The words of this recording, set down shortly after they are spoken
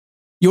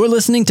You're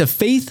listening to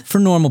Faith for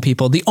Normal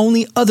People, the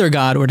only other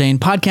God-ordained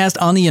podcast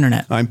on the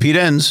internet. I'm Pete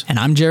Enns. And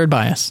I'm Jared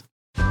Bias.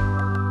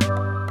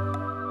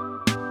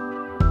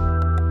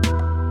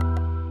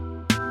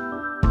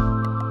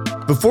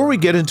 Before we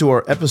get into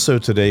our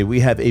episode today,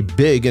 we have a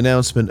big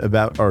announcement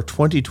about our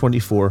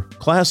 2024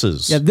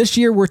 classes. Yeah, this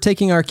year we're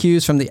taking our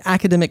cues from the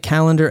academic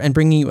calendar and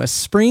bringing you a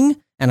spring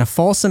and a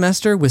fall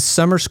semester with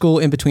summer school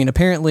in between.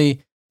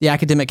 Apparently, the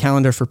academic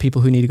calendar for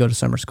people who need to go to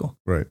summer school.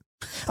 Right.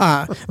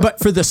 But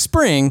for the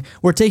spring,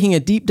 we're taking a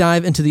deep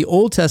dive into the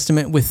Old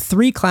Testament with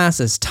 3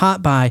 classes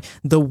taught by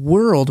the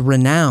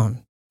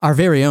world-renowned, our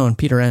very own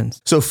Peter Enns.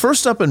 So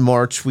first up in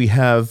March, we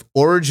have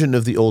Origin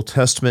of the Old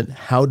Testament.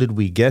 How did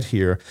we get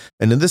here?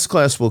 And in this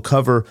class, we'll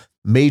cover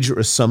major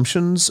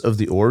assumptions of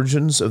the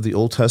origins of the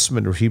Old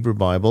Testament or Hebrew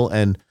Bible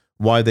and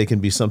why they can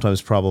be sometimes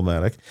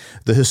problematic,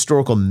 the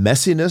historical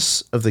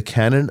messiness of the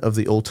canon of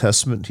the Old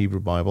Testament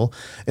Hebrew Bible,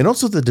 and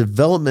also the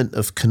development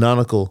of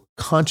canonical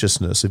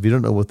consciousness. If you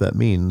don't know what that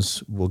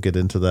means, we'll get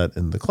into that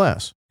in the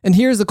class. And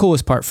here's the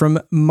coolest part. From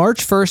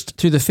March 1st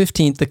through the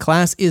 15th, the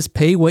class is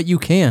pay what you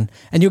can,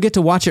 and you'll get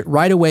to watch it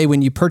right away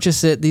when you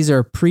purchase it. These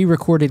are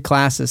pre-recorded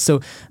classes, so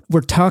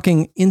we're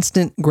talking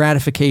instant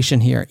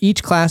gratification here.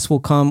 Each class will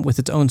come with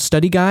its own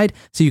study guide,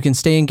 so you can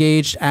stay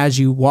engaged as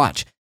you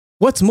watch.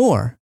 What's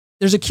more,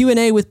 there's a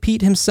Q&A with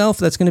Pete himself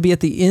that's going to be at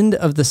the end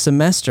of the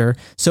semester.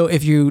 So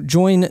if you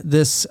join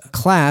this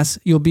class,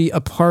 you'll be a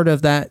part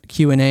of that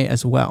Q&A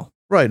as well.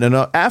 Right. And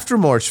after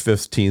March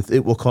 15th,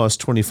 it will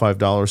cost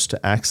 $25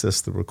 to access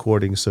the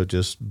recording. So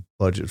just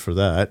budget for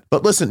that.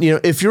 But listen,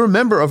 if you're a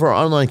member of our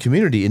online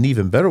community, an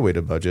even better way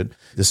to budget,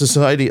 the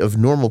Society of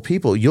Normal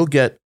People, you'll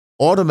get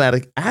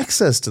automatic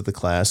access to the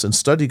class and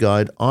study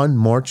guide on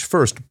March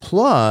 1st,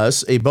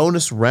 plus a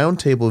bonus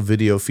roundtable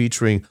video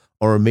featuring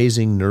our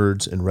amazing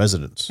nerds in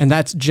residence. And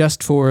that's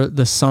just for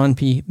the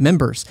SONP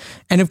members.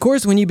 And of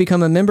course, when you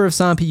become a member of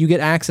SONP, you get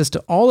access to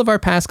all of our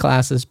past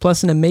classes,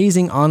 plus an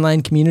amazing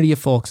online community of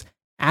folks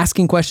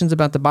asking questions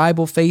about the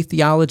Bible, faith,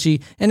 theology,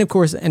 and of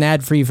course, an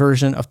ad-free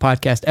version of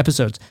podcast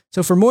episodes.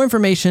 So for more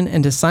information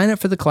and to sign up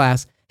for the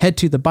class, head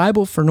to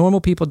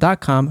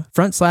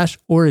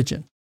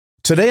thebiblefornormalpeople.com/origin.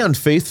 Today on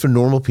Faith for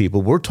Normal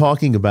People, we're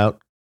talking about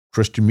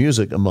Christian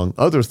music, among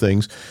other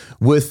things,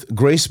 with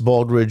Grace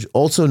Baldridge,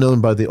 also known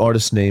by the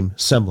artist name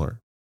Semler.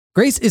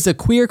 Grace is a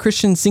queer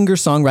Christian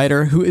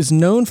singer-songwriter who is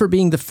known for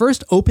being the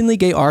first openly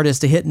gay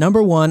artist to hit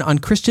 #1 on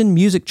Christian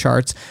music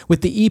charts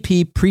with the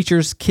EP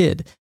Preacher's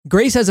Kid.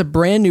 Grace has a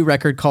brand new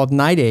record called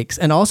Night Aches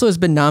and also has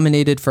been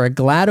nominated for a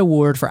GLAAD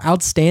Award for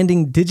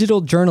Outstanding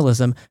Digital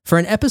Journalism for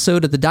an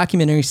episode of the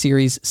documentary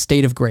series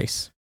State of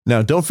Grace.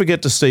 Now, don't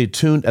forget to stay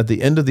tuned at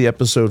the end of the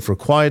episode for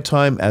quiet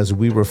time as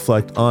we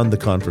reflect on the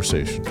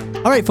conversation.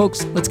 All right,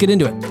 folks, let's get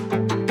into it.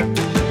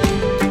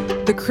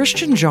 The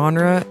Christian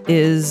genre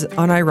is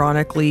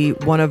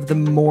unironically one of the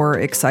more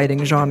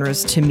exciting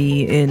genres to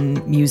me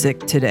in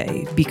music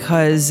today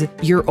because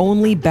you're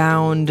only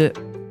bound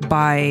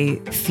by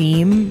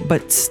theme,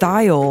 but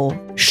style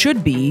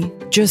should be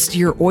just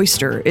your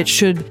oyster. It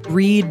should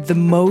read the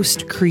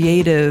most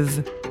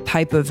creative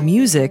type of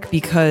music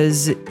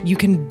because you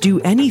can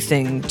do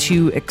anything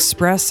to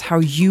express how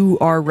you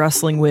are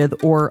wrestling with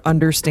or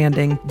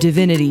understanding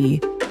divinity.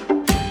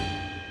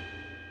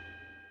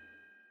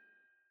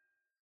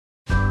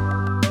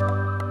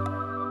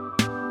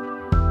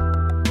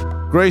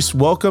 Grace,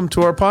 welcome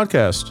to our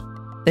podcast.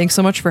 Thanks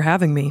so much for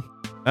having me.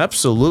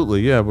 Absolutely.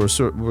 Yeah,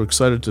 we're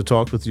excited to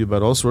talk with you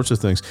about all sorts of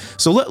things.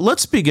 So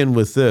let's begin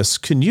with this.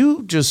 Can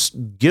you just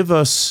give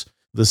us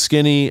the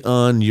skinny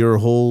on your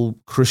whole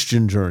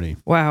Christian journey?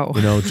 Wow.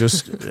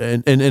 Just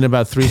in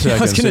about 3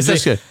 seconds. I was going to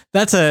say,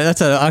 that's an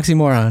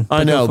oxymoron.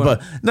 I know,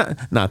 but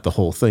not the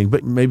whole thing,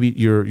 but maybe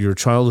your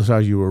childhood, how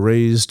you were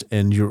raised,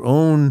 and your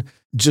own,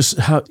 just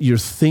how your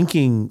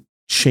thinking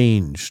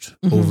changed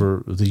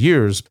over the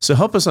years. So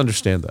help us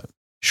understand that.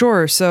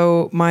 Sure.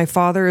 So my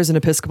father is an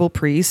Episcopal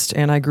priest,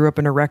 and I grew up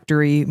in a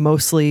rectory,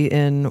 mostly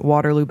in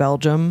Waterloo,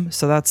 Belgium.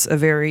 So that's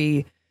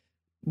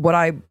what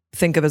I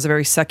think of as a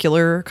very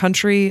secular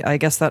country. I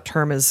guess that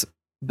term is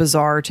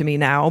bizarre to me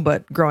now,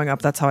 but growing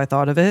up, that's how I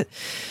thought of it.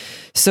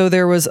 So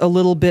there was a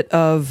little bit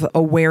of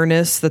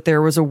awareness that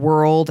there was a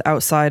world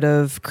outside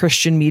of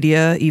Christian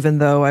media, even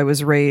though I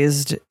was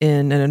raised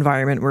in an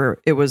environment where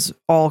it was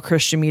all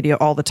Christian media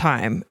all the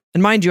time.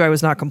 And mind you, I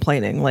was not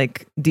complaining.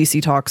 Like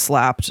DC Talk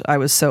slapped. I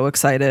was so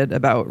excited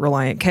about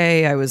Reliant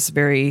K. I was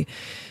very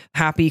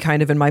happy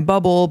kind of in my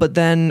bubble. But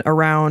then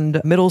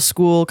around middle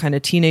school, kind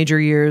of teenager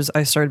years,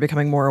 I started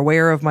becoming more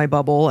aware of my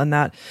bubble. And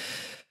that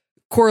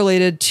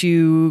correlated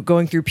to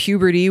going through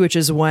puberty, which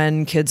is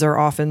when kids are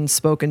often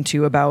spoken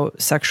to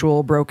about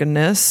sexual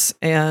brokenness,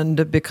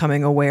 and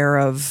becoming aware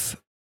of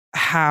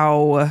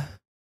how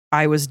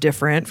I was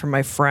different from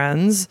my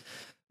friends,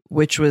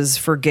 which was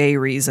for gay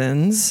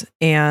reasons.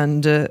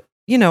 And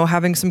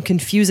having some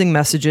confusing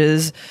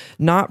messages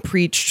not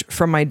preached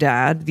from my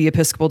dad, the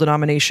Episcopal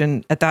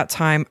denomination at that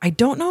time. I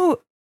don't know.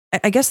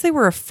 I guess they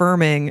were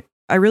affirming.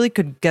 I really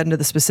could get into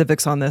the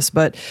specifics on this,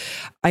 but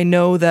I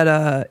know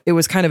that it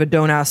was kind of a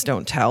don't ask,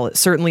 don't tell. It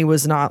certainly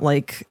was not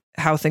like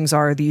how things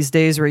are these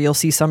days, where you'll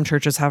see some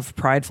churches have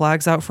pride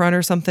flags out front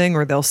or something,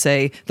 or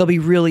they'll be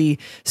really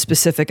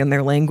specific in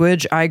their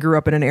language. I grew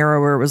up in an era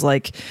where it was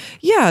like,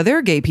 yeah,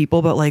 they're gay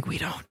people, but like, we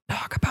don't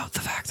talk about the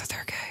fact that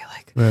they're gay.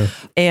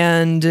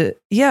 And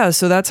yeah,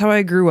 so that's how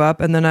I grew up.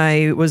 And then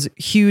I was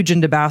huge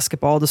into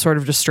basketball to sort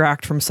of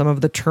distract from some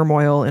of the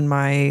turmoil in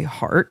my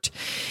heart.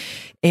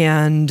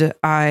 And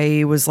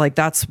I was like,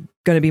 that's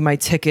going to be my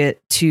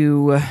ticket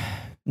to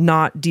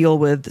not deal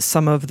with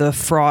some of the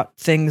fraught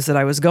things that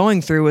I was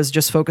going through, was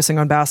just focusing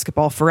on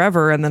basketball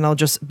forever. And then I'll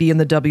just be in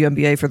the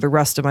WNBA for the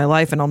rest of my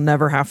life, and I'll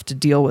never have to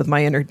deal with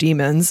my inner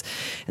demons.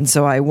 And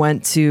so I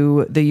went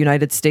to the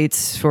United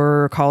States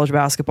for college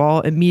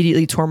basketball,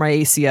 immediately tore my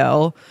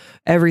ACL.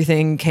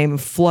 Everything came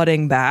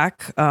flooding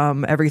back,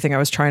 everything I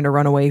was trying to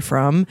run away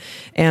from.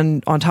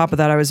 And on top of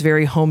that, I was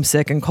very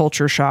homesick and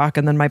culture shock.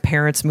 And then my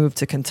parents moved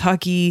to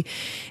Kentucky,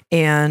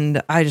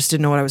 and I just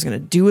didn't know what I was going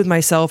to do with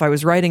myself. I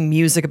was writing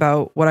music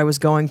about what I was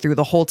going through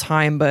the whole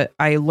time, but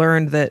I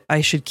learned that I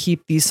should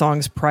keep these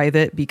songs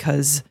private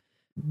because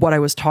what I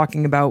was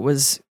talking about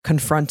was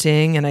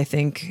confronting and I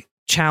think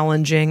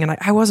challenging. And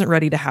I wasn't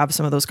ready to have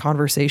some of those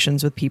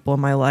conversations with people in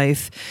my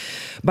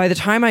life. By the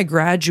time I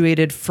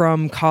graduated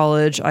from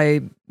college,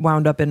 I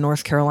wound up in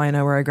North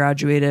Carolina where I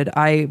graduated.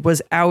 I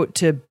was out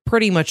to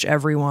pretty much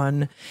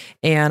everyone.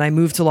 And I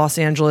moved to Los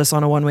Angeles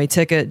on a one-way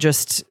ticket.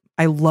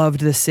 I loved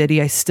the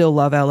city. I still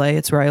love LA.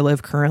 It's where I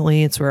live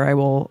currently. It's where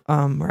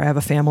where I have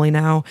a family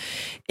now.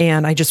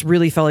 And I just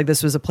really felt like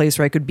this was a place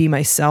where I could be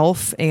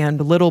myself. And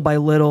little by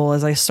little,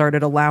 as I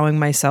started allowing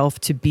myself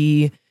to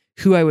be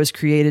who I was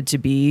created to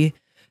be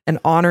and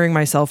honoring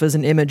myself as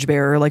an image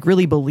bearer, like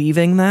really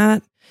believing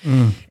that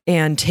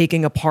and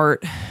taking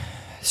apart,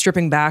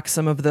 stripping back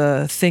some of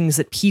the things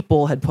that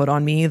people had put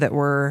on me that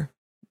were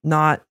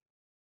not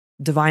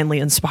divinely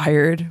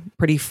inspired,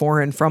 pretty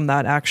foreign from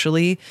that,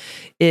 actually.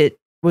 It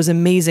was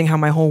amazing how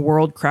my whole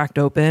world cracked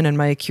open and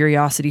my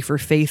curiosity for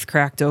faith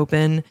cracked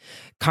open.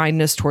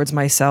 Kindness towards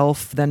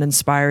myself then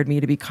inspired me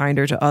to be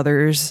kinder to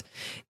others.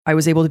 I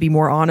was able to be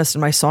more honest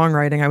in my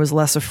songwriting. I was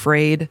less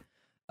afraid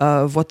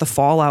of what the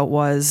fallout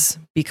was,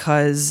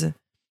 because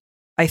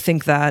I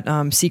think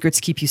that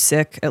secrets keep you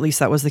sick. At least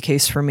that was the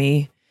case for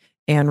me.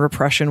 And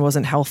repression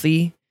wasn't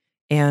healthy.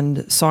 And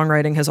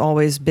songwriting has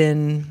always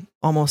been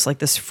almost like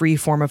this free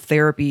form of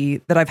therapy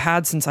that I've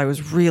had since I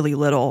was really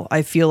little.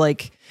 I feel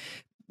like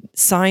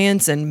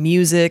science and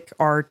music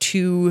are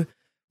two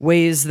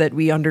ways that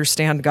we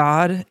understand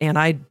God. And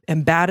I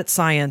am bad at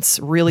science,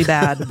 really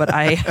bad, but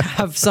I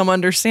have some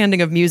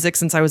understanding of music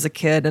since I was a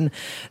kid. And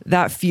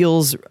that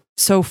feels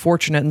so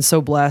fortunate and so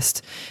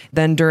blessed.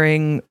 Then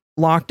during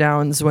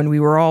lockdowns, when we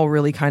were all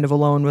really kind of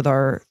alone with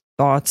our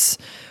thoughts,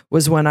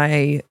 was when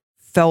I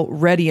felt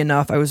ready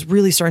enough. I was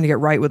really starting to get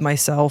right with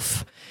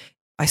myself.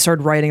 I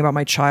started writing about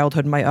my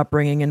childhood and my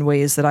upbringing in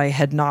ways that I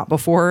had not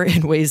before,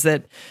 in ways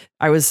that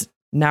I was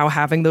now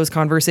having those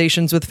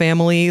conversations with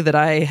family that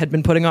I had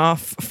been putting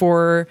off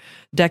for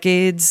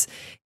decades.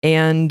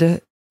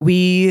 And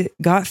we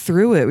got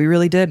through it. We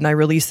really did. And I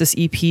released this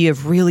EP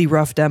of really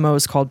rough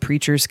demos called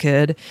Preacher's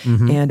Kid.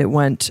 And it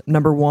went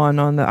 #1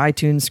 on the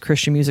iTunes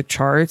Christian music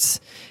charts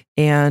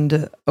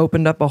and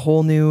opened up a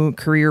whole new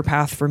career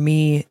path for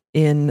me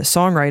in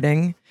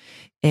songwriting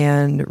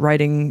and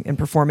writing and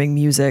performing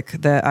music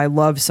that I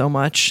love so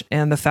much.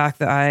 And the fact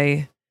that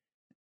I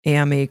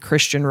am a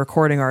Christian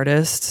recording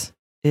artist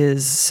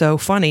is so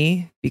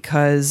funny,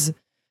 because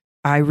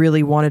I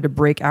really wanted to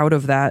break out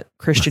of that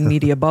Christian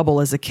media bubble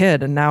as a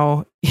kid. And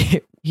now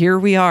here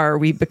we are.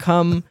 We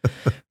become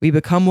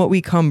what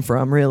we come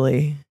from,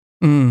 really.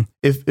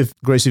 If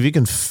Grace, if you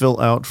can fill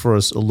out for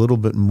us a little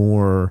bit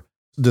more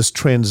this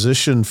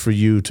transition for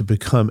you to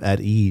become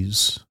at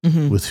ease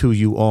with who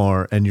you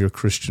are and your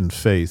Christian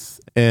faith.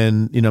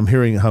 And, I'm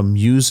hearing how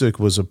music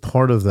was a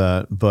part of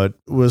that, but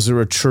was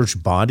there a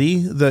church body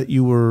that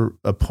you were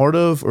a part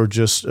of, or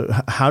just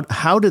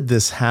how did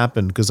this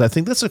happen? Because I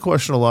think that's a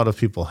question a lot of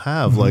people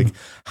have. Like,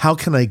 how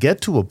can I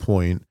get to a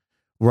point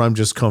where I'm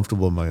just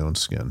comfortable in my own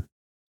skin?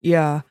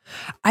 Yeah.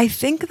 I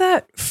think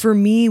that for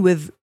me,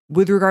 with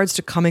regards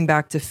to coming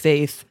back to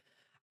faith,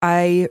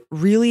 I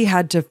really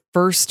had to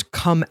first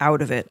come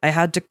out of it. I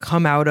had to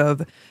come out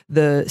of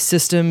the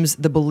systems,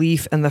 the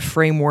belief, and the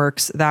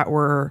frameworks that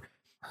were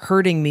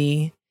hurting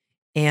me,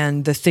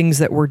 and the things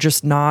that were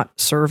just not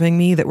serving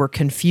me, that were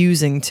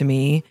confusing to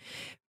me,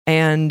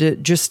 and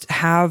just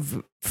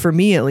have, for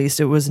me at least,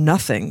 it was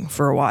nothing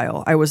for a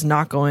while. I was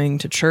not going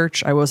to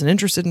church. I wasn't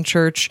interested in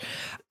church.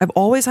 I've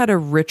always had a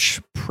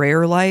rich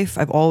prayer life.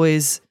 I've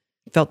always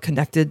felt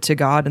connected to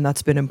God, and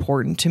that's been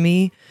important to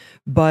me.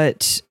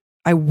 But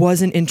I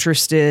wasn't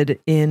interested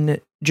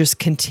in just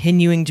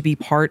continuing to be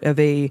part of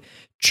a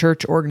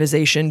church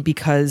organization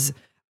because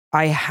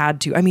I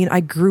had to. I mean,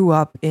 I grew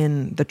up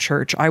in the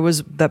church. I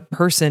was the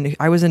person,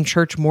 I was in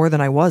church more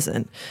than I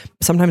wasn't,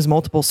 sometimes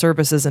multiple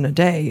services in a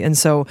day. And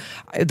so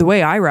the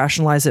way I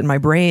rationalized it in my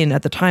brain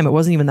at the time, it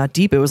wasn't even that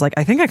deep. It was like,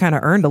 I think I kind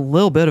of earned a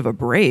little bit of a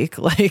break.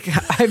 Like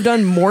I've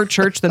done more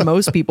church than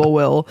most people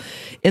will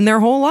in their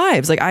whole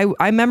lives. Like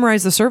I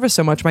memorized the service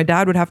so much, my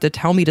dad would have to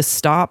tell me to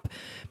stop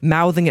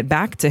mouthing it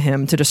back to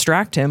him to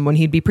distract him when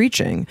he'd be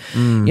preaching,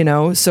 you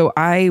know? So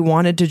I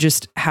wanted to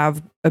just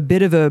have a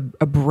bit of a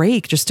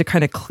break just to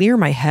kind of clear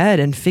my head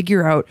and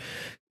figure out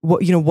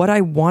what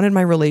I wanted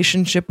my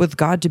relationship with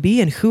God to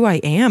be and who I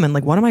am and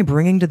like, what am I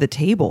bringing to the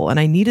table? And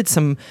I needed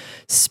some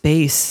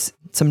space,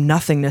 some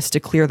nothingness to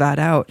clear that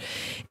out.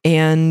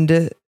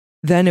 And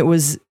then it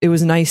was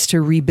nice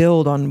to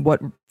rebuild on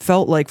what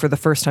felt like for the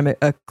first time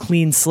a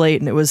clean slate.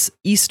 And it was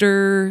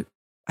Easter.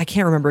 I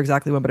can't remember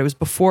exactly when, but it was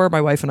before my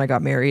wife and I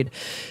got married.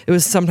 It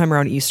was sometime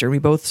around Easter. We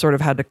both sort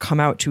of had to come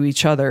out to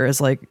each other as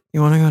like,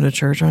 you want to go to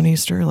church on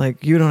Easter?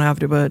 Like, you don't have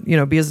to, but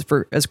because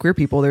as queer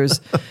people,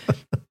 there's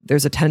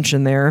a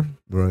tension there.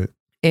 Right.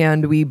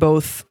 And we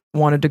both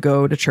wanted to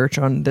go to church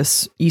on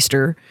this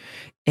Easter.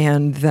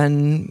 And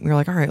then we were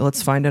like, all right,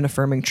 let's find an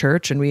affirming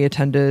church. And we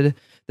attended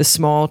the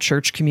small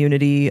church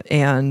community,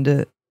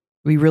 and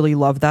we really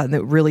loved that. And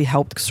it really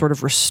helped sort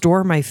of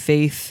restore my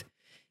faith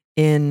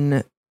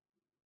in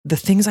the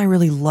things I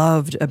really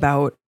loved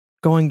about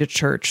going to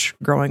church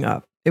growing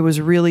up. It was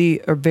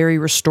really a very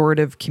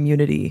restorative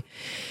community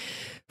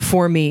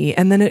for me.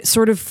 And then it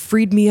sort of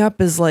freed me up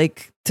as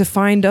like to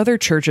find other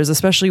churches,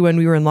 especially when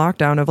we were in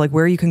lockdown, of like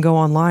where you can go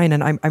online.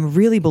 And I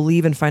really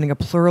believe in finding a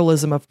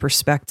pluralism of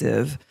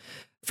perspective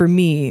for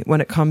me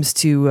when it comes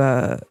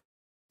to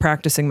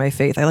practicing my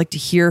faith. I like to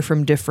hear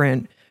from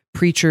different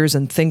preachers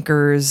and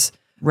thinkers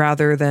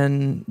rather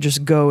than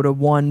just go to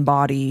one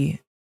body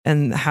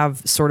and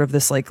have sort of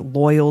this like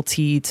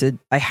loyalty to,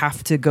 I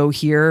have to go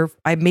here.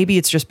 Maybe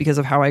it's just because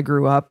of how I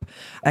grew up.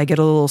 I get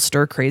a little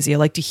stir crazy. I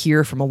like to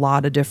hear from a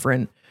lot of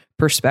different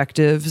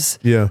perspectives.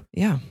 Yeah.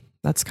 Yeah.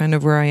 That's kind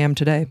of where I am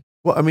today.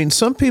 Well, I mean,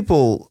 some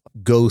people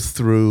go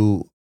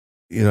through,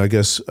 I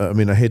guess, I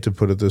hate to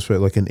put it this way,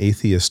 like an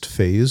atheist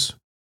phase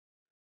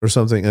or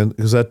something, and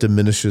because that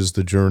diminishes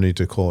the journey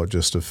to call it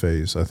just a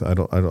phase. I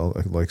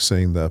don't like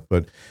saying that,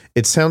 but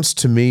it sounds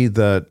to me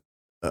that,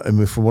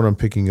 from what I'm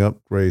picking up,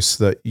 Grace,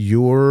 that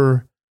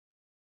your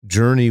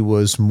journey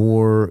was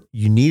more,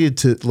 you needed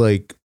to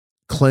like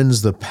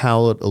cleanse the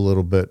palate a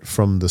little bit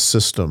from the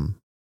system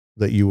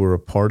that you were a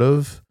part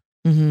of,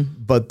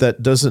 but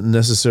that doesn't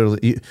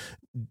necessarily,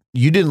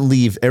 you didn't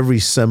leave every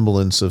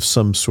semblance of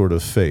some sort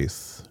of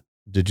faith,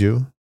 did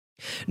you?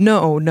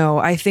 No.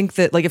 I think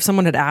that like if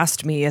someone had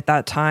asked me at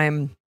that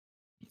time,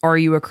 are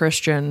you a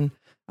Christian?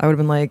 I would have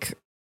been like,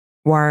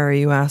 why are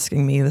you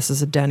asking me? This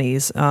is a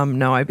Denny's.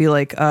 No, I'd be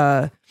like,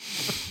 yeah,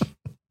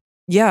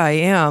 I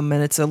am.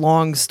 And it's a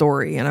long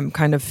story and I'm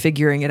kind of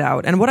figuring it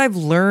out. And what I've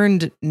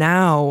learned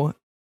now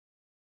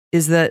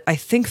is that I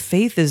think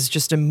faith is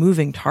just a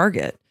moving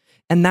target,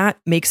 and that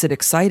makes it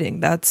exciting.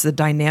 That's a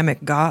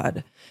dynamic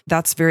God.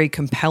 That's very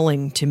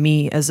compelling to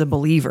me as a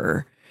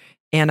believer.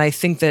 And I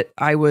think that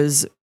I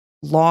was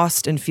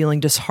lost and feeling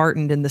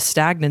disheartened in the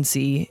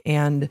stagnancy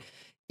and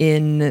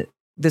in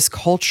this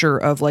culture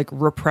of like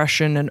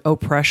repression and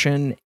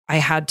oppression. I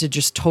had to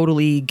just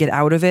totally get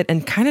out of it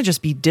and kind of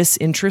just be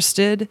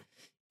disinterested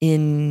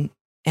in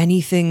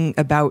anything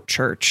about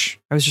church.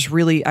 I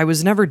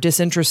was never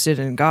disinterested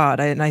in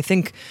God. And I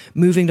think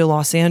moving to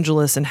Los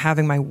Angeles and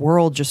having my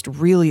world just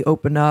really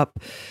open up,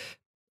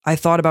 I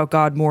thought about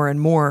God more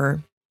and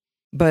more.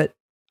 But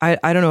I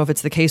don't know if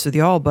it's the case with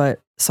y'all, but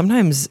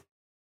sometimes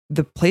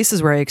the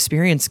places where I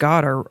experience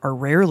God are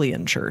rarely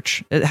in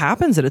church. It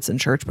happens that it's in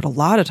church, but a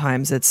lot of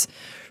times it's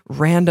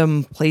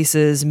random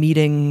places,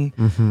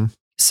 meeting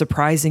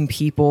surprising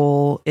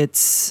people.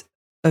 It's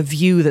a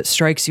view that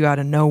strikes you out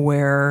of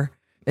nowhere.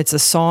 It's a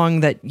song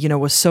that,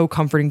 was so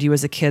comforting to you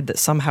as a kid that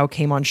somehow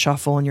came on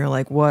shuffle and you're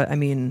like, what?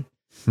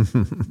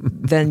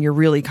 Then you're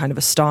really kind of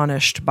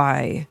astonished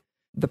by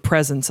the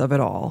presence of it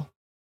all.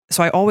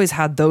 So I always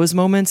had those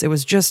moments. It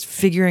was just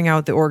figuring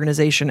out the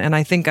organization. And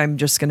I think I'm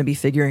just going to be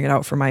figuring it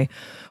out for my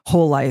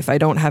whole life. I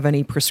don't have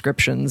any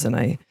prescriptions, and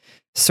I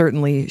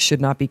certainly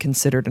should not be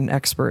considered an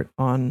expert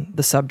on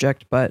the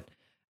subject, but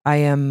I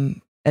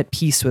am at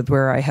peace with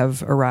where I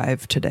have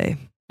arrived today.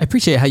 I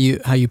appreciate how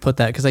you put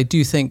that, because I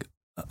do think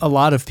a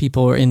lot of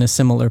people are in a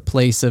similar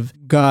place of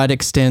God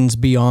extends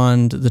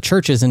beyond the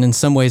churches. And in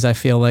some ways, I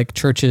feel like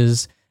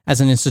churches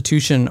as an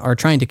institution are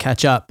trying to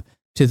catch up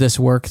to this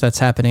work that's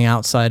happening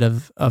outside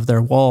of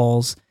their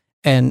walls.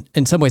 And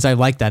in some ways, I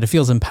like that. It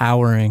feels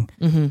empowering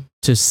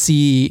to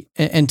see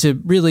and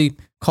to really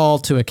call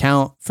to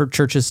account for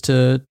churches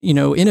to,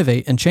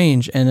 innovate and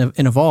change and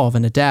evolve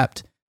and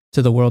adapt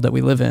to the world that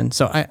we live in.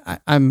 So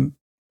I'm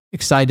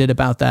excited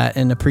about that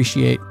and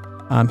appreciate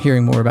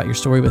hearing more about your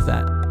story with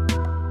that.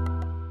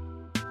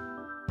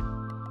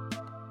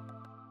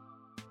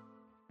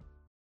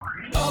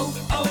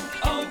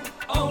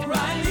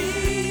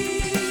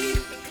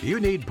 You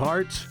need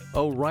parts?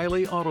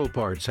 O'Reilly Auto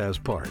Parts has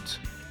parts.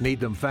 Need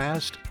them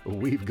fast?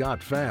 We've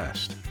got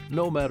fast.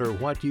 No matter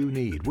what you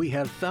need, we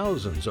have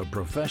thousands of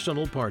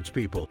professional parts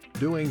people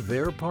doing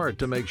their part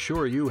to make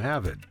sure you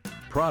have it.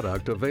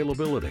 Product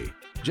availability.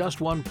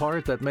 Just one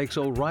part that makes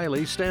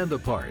O'Reilly stand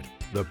apart.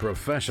 The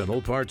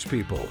professional parts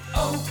people.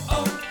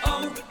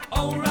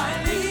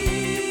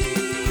 O'Reilly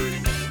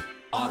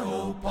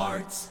Auto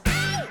Parts.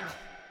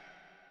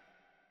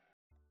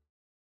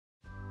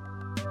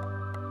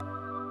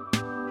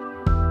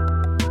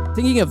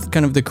 Thinking of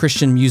kind of the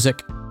Christian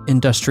music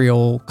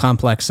industrial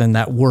complex and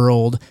that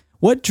world,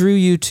 what drew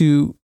you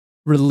to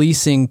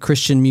releasing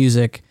Christian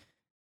music,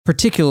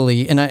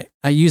 particularly, and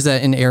I use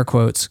that in air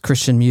quotes,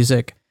 Christian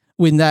music,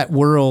 when that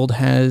world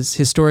has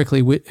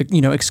historically,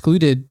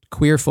 excluded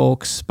queer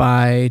folks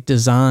by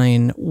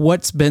design?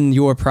 What's been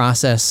your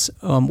process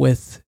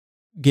with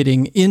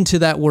getting into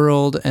that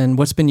world, and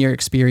what's been your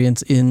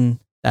experience in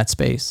that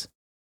space?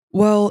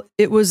 Well,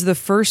 it was the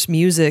first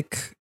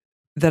music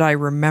that I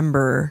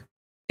remember.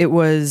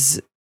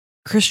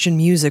 Christian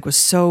music was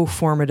so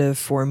formative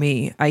for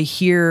me. I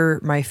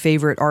hear my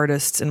favorite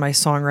artists in my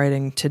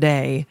songwriting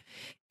today,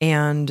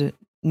 and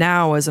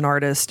now as an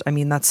artist, I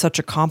mean, that's such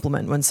a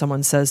compliment when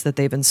someone says that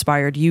they've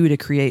inspired you to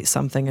create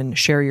something and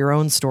share your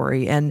own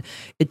story. And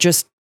it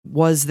just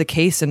was the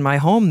case in my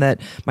home that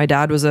my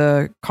dad was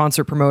a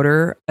concert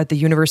promoter at the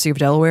University of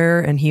Delaware,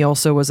 and he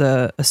also was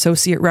a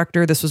associate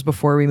rector. This was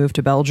before we moved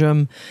to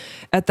Belgium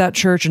at that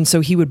church. And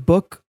so he would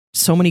book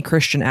so many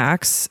Christian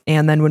acts.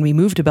 And then when we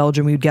moved to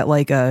Belgium, we would get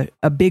like a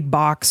big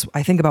box,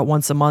 I think about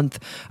once a month,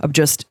 of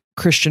just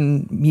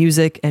Christian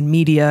music and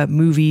media,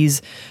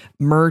 movies,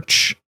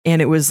 merch. And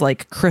it was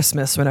like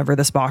Christmas whenever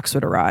this box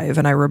would arrive.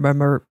 And I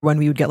remember when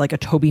we would get like a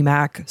Toby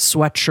Mac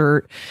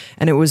sweatshirt,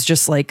 and it was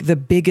just like the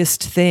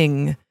biggest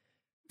thing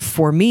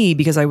for me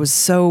because I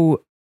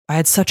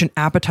had such an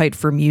appetite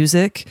for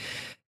music,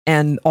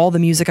 and all the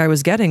music I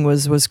was getting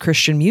was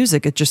Christian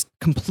music. It just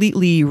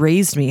completely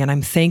raised me, and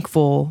I'm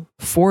thankful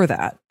for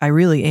that. I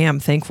really am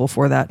thankful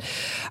for that.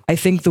 I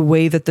think the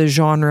way that the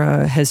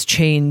genre has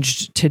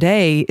changed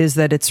today is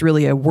that it's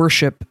really a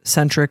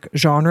worship-centric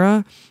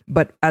genre.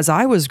 But as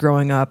I was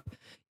growing up,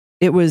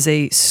 it was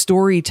a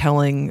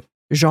storytelling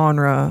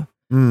genre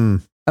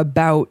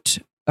about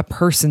a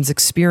person's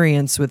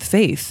experience with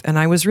faith. And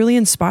I was really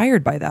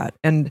inspired by that.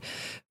 And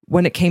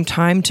when it came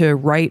time to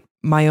write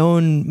my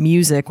own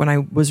music, when I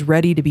was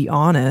ready to be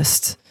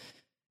honest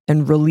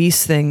and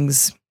release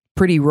things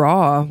pretty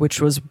raw, which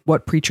was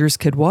what Preacher's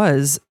Kid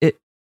was, it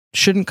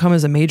shouldn't come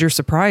as a major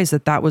surprise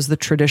that that was the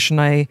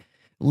tradition I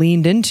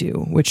leaned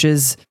into, which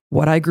is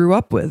what I grew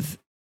up with.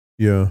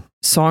 Yeah.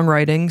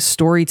 Songwriting,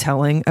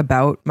 storytelling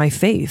about my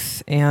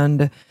faith.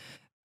 And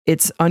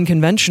it's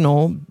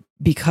unconventional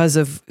because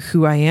of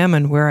who I am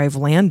and where I've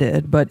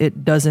landed, but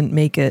it doesn't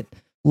make it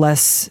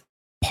less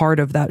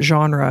part of that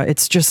genre.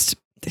 It's just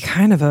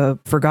kind of a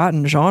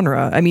forgotten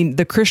genre. I mean,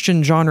 the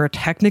Christian genre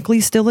technically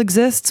still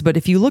exists, but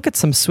if you look at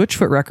some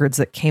Switchfoot records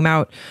that came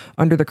out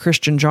under the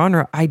Christian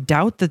genre, I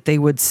doubt that they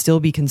would still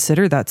be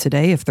considered that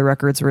today if the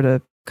records were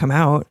to come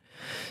out.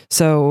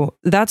 So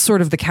that's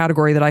sort of the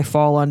category that I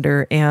fall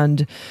under.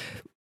 And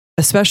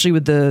especially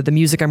with the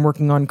music I'm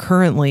working on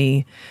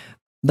currently,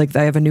 like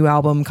I have a new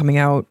album coming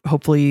out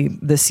hopefully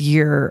this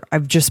year.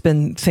 I've just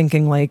been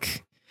thinking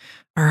like,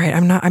 all right,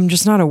 I'm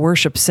just not a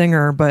worship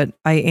singer, but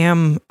I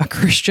am a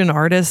Christian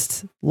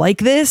artist like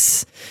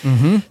this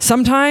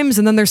sometimes.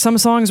 And then there's some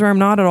songs where I'm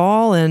not at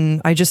all.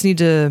 And I just need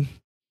to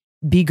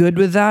be good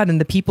with that. And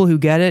the people who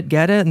get it.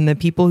 And the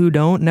people who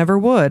don't never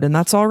would. And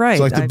that's all right. It's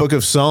like the book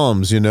of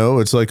Psalms,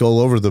 it's like all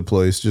over the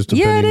place, just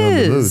depending on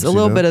the moods. A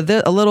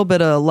little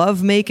bit of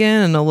love making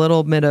and a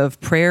little bit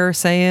of prayer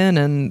saying,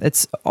 and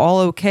it's all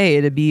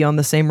okay to be on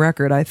the same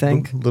record, I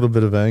think. A little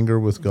bit of anger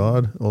with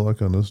God, all that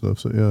kind of stuff.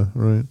 So yeah,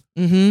 right.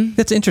 Mm-hmm.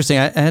 That's interesting.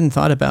 I hadn't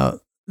thought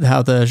about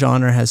how the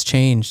genre has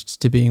changed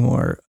to being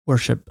more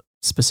worship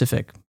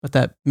specific, but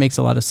that makes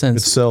a lot of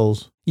sense. It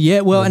sells.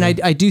 Yeah, well, and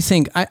I do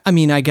think, I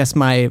mean, I guess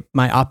my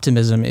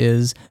optimism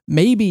is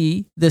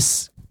maybe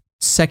this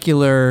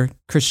secular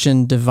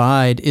Christian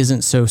divide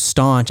isn't so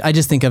staunch. I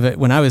just think of it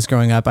when I was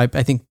growing up. I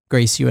think,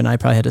 Grace, you and I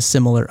probably had a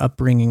similar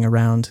upbringing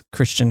around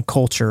Christian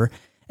culture.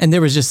 And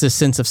there was just this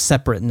sense of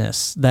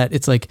separateness that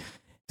it's like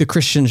the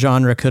Christian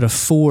genre could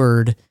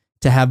afford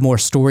to have more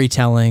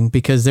storytelling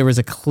because there was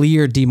a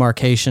clear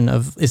demarcation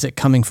of, is it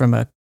coming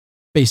from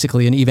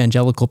basically an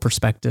evangelical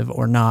perspective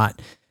or not?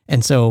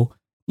 And so,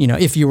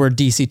 if you were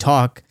DC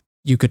Talk,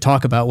 you could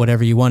talk about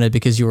whatever you wanted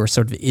because you were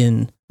sort of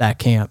in that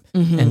camp.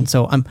 Mm-hmm. And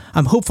so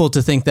I'm hopeful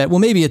to think that, well,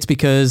 maybe it's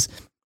because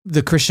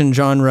the Christian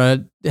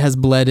genre has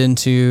bled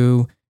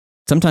into,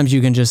 sometimes you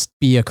can just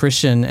be a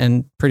Christian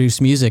and produce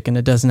music and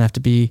it doesn't have to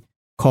be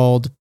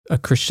called a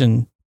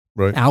Christian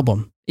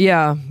album.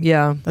 Yeah.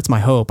 Yeah. That's my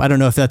hope. I don't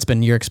know if that's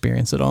been your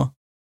experience at all.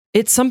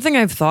 It's something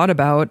I've thought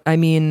about. I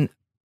mean,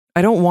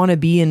 I don't want to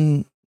be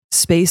in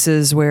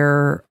spaces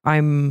where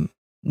I'm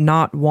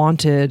not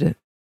wanted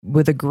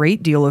with a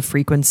great deal of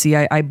frequency.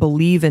 I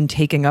believe in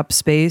taking up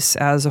space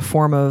as a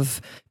form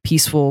of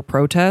peaceful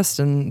protest,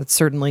 and it's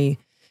certainly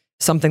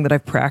something that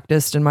I've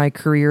practiced in my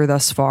career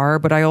thus far,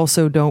 but I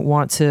also don't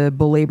want to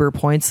belabor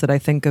points that I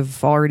think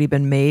have already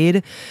been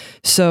made.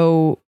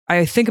 So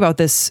I think about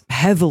this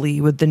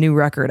heavily with the new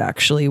record,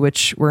 actually,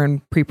 which we're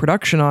in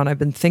pre-production on. I've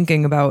been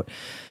thinking about,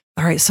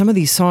 all right, some of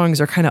these songs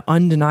are kind of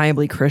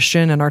undeniably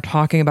Christian and are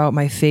talking about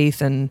my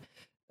faith and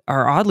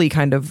are oddly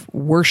kind of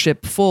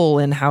worshipful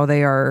in how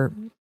they are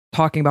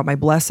talking about my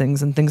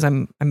blessings and things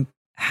I'm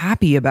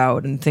happy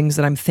about and things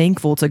that I'm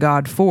thankful to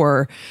God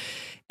for.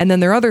 And then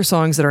there are other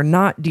songs that are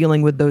not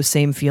dealing with those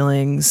same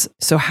feelings.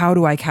 So how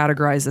do I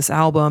categorize this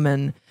album?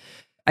 And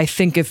I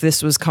think if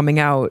this was coming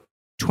out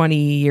 20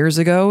 years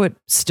ago, it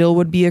still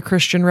would be a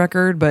Christian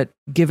record. But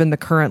given the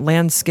current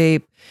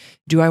landscape,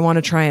 do I want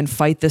to try and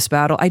fight this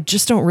battle? I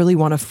just don't really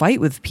want to fight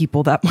with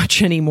people that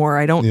much anymore.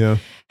 I don't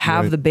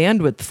have the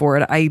bandwidth for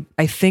it.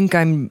 I think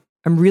I'm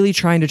really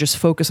trying to just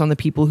focus on the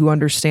people who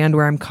understand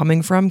where I'm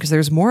coming from, because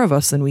there's more of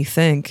us than we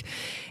think,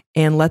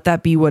 and let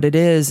that be what it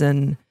is.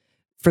 And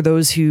for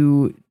those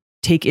who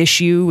take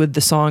issue with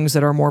the songs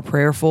that are more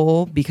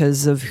prayerful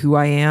because of who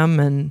I am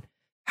and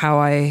how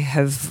I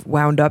have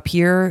wound up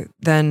here,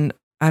 then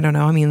I don't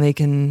know. I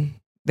mean,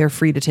 they're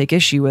free to take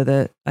issue with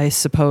it, I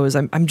suppose.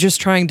 I'm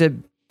trying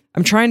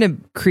to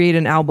create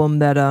an album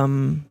that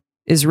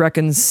is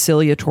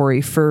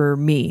reconciliatory for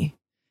me.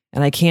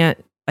 And I can't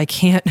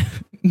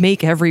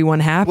make everyone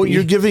happy. Well,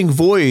 you're giving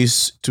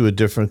voice to a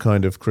different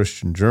kind of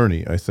Christian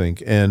journey, I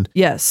think. And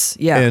yes,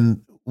 yeah.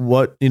 And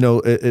what,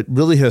 it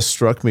really has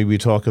struck me, we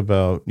talk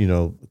about,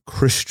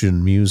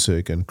 Christian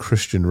music and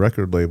Christian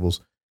record labels.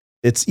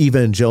 It's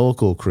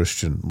evangelical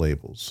Christian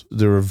labels.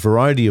 There are a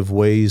variety of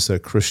ways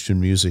that Christian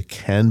music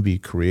can be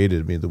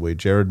created. I mean, the way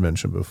Jared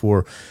mentioned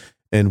before,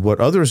 and what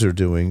others are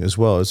doing as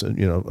well as,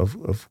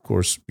 of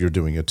course, you're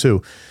doing it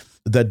too.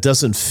 That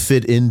doesn't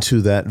fit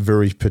into that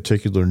very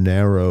particular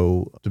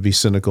narrow, to be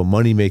cynical,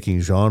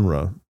 money-making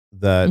genre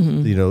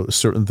that,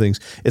 certain things.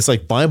 It's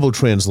like Bible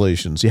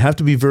translations. You have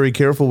to be very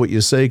careful what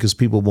you say because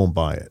people won't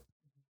buy it,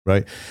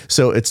 right?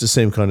 So it's the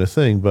same kind of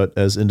thing, but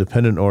as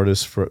independent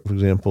artists, for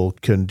example,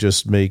 can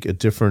just make a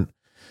different,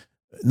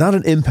 not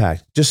an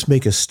impact, just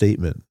make a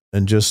statement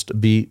and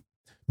just be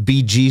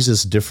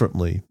Jesus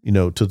differently,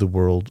 to the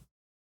world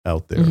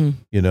out there,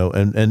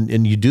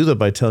 and you do that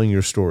by telling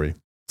your story.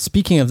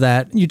 Speaking of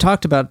that, you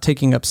talked about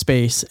taking up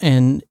space,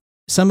 and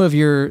some of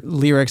your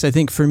lyrics, I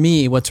think for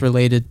me, what's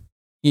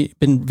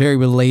been very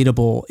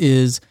relatable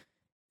is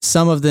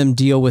some of them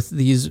deal with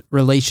these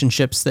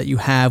relationships that you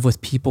have with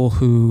people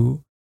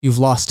who you've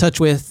lost touch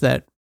with,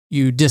 that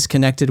you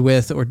disconnected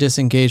with or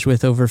disengaged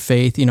with over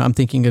faith. I'm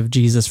thinking of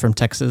Jesus from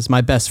Texas. My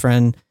best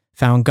friend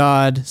found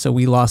God, so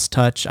we lost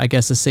touch. I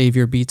guess a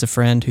savior beats a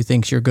friend who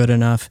thinks you're good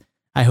enough.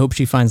 I hope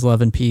she finds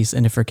love and peace.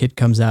 And if her kid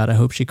comes out, I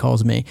hope she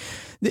calls me.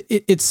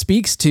 It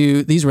speaks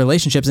to these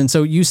relationships. And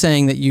so you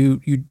saying that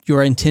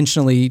you're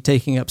intentionally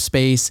taking up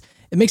space,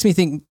 it makes me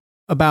think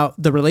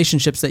about the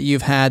relationships that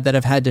you've had that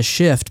have had to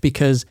shift,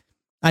 because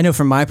I know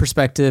from my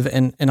perspective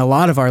and a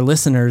lot of our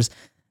listeners,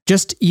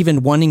 just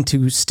even wanting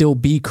to still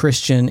be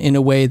Christian in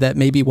a way that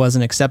maybe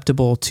wasn't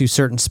acceptable to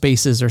certain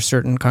spaces or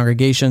certain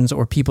congregations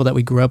or people that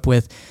we grew up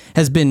with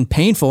has been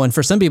painful. And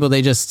for some people,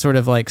 they just sort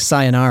of like,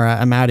 sayonara,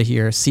 I'm out of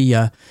here, see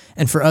ya.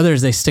 And for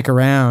others, they stick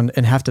around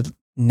and have to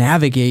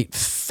navigate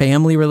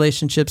family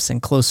relationships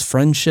and close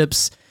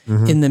friendships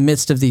in the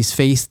midst of these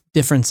faith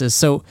differences.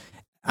 So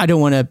I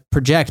don't want to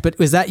project, but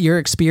was that your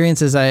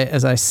experience as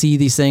I see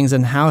these things,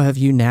 and how have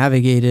you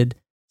navigated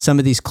some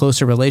of these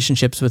closer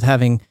relationships with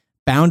having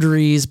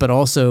boundaries, but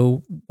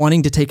also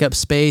wanting to take up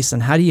space?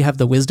 And how do you have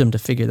the wisdom to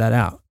figure that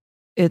out?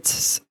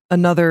 It's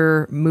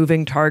another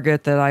moving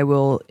target that I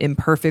will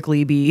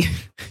imperfectly be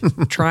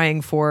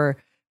trying for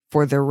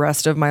the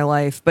rest of my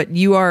life. But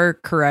you are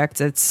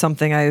correct. It's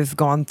something I've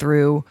gone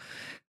through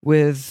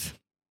with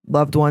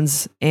loved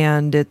ones,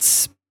 and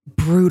it's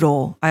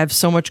brutal. I have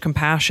so much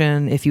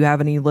compassion. If you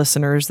have any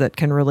listeners that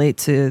can relate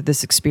to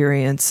this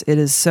experience, it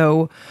is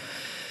so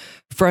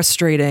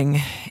frustrating.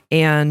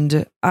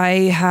 And I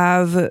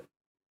have,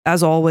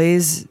 as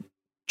always,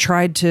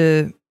 tried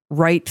to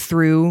write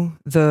through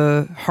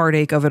the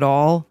heartache of it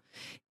all.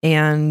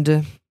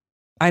 And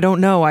I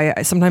don't know.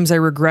 Sometimes I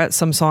regret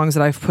some songs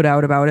that I've put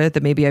out about it,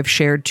 that maybe I've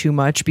shared too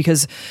much,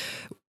 because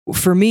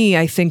for me,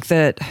 I think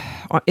that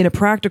in a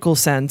practical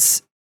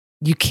sense,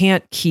 you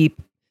can't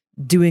keep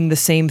doing the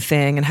same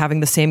thing and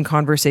having the same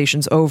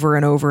conversations over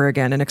and over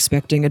again and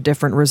expecting a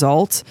different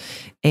result.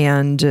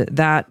 And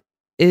that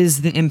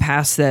is the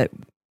impasse that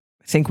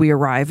I think we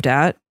arrived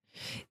at.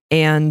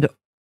 And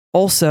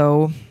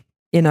also,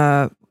 in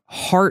a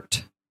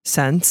heart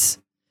sense,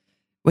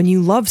 when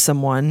you love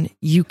someone,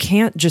 you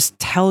can't just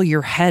tell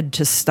your head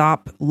to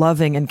stop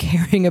loving and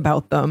caring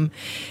about them.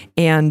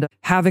 And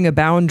having a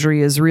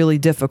boundary is really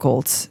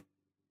difficult.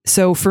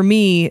 So for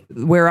me,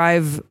 where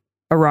I've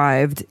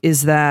arrived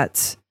is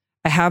that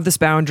I have this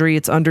boundary.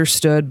 It's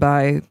understood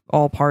by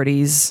all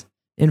parties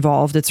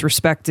involved. It's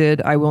respected.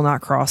 I will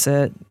not cross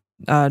it,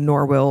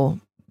 nor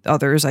will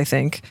others, I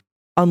think,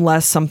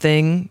 unless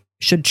something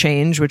should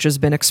change, which has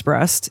been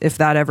expressed. If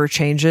that ever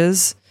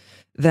changes,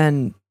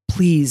 then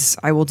please,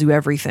 I will do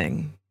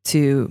everything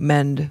to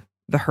mend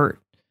the hurt.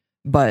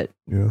 But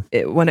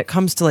when it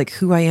comes to like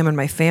who I am and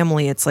my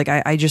family, it's like,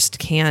 I just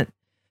can't,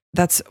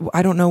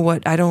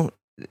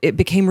 it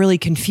became really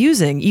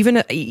confusing.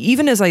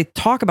 Even as I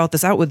talk about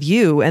this out with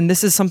you, and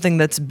this is something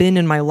that's been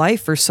in my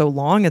life for so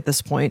long at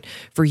this point,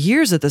 for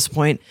years at this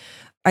point,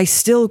 I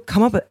still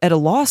come up at a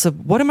loss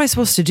of what am I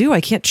supposed to do?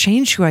 I can't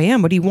change who I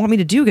am. What do you want me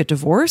to do? Get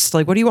divorced?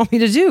 Like, what do you want me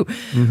to do?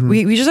 Mm-hmm.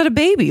 We just had a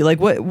baby. Like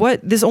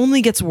what, this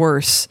only gets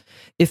worse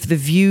if the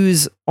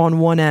views on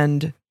one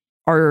end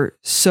are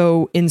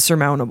so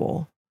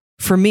insurmountable.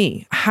 For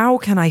me, how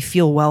can I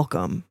feel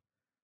welcome?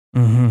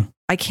 Mm-hmm.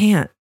 I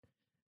can't.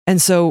 And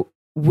so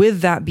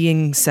with that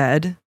being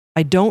said,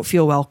 I don't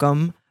feel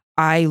welcome.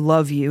 I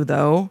love you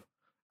though.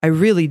 I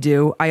really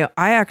do. I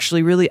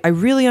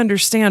really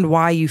understand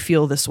why you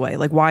feel this way,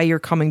 like why you're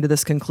coming to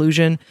this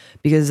conclusion,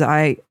 because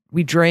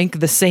we drank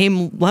the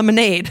same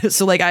lemonade.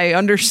 So like, I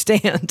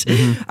understand.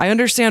 Mm-hmm. I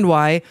understand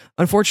why.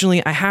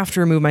 Unfortunately, I have to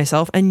remove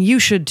myself, and you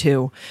should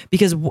too,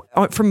 because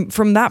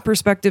from that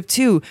perspective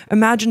too,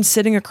 imagine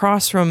sitting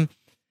across from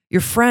your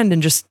friend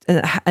and just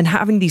and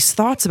having these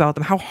thoughts about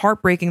them, how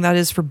heartbreaking that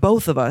is for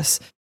both of us.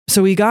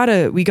 So we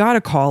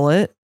gotta call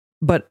it,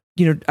 but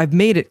I've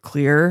made it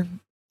clear,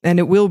 and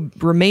it will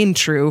remain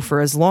true for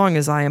as long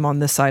as I am on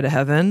this side of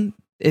heaven.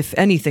 If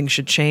anything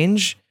should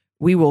change,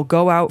 we will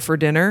go out for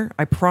dinner.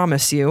 I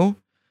promise you,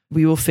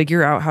 we will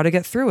figure out how to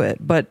get through it.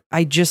 But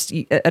I just,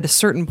 at a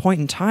certain point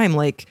in time,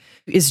 like,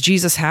 is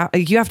Jesus,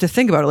 you have to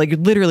think about it. Like,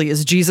 literally,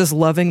 is Jesus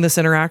loving this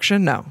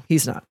interaction? No,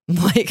 he's not.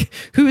 Like,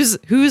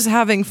 who's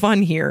having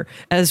fun here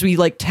as we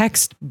like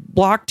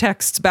block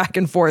texts back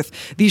and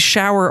forth, these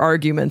shower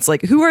arguments?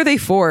 Like, who are they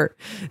for?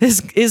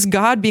 Is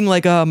God being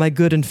like, oh, my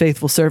good and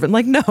faithful servant?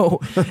 Like, no,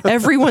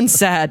 everyone's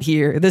sad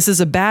here. This is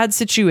a bad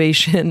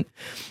situation,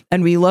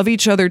 and we love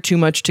each other too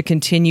much to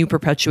continue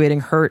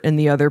perpetuating hurt in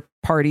the other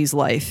party's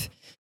life.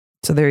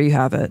 So there you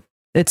have it.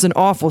 It's an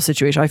awful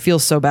situation. I feel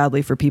so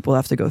badly for people who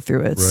have to go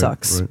through it. It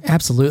sucks. Right.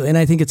 Absolutely. And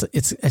I think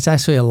it's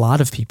actually a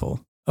lot of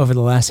people over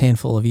the last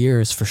handful of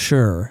years for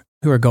sure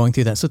who are going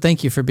through that. So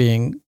thank you for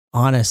being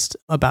honest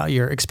about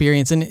your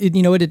experience. And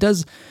it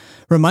does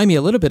remind me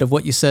a little bit of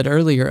what you said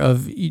earlier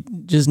of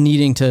just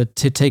needing to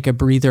take a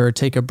breather or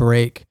take a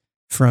break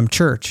from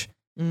church.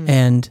 Mm.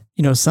 And,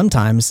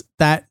 sometimes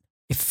that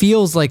it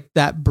feels like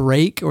that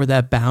break or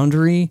that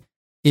boundary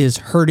is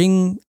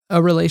hurting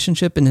a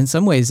relationship. And in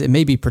some ways it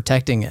may be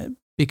protecting it,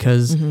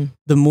 because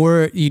the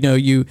more,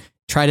 you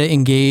try to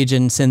engage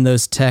and send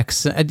those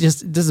texts,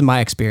 this is my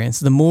experience.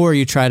 The more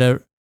you try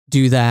to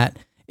do that,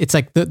 it's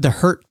like the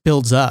hurt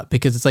builds up,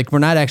 because it's like, we're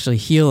not actually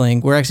healing.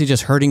 We're actually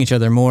just hurting each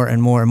other more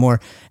and more and more,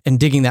 and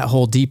digging that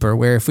hole deeper,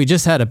 where if we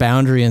just had a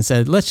boundary and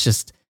said, let's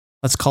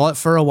call it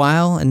for a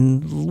while.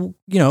 And,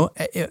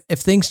 if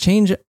things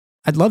change,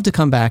 I'd love to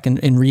come back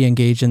and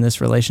re-engage in this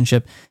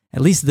relationship.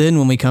 At least then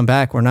when we come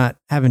back, we're not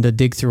having to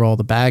dig through all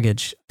the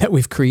baggage that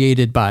we've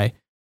created by,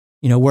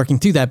 working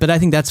through that. But I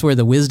think that's where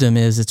the wisdom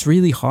is. It's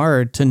really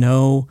hard to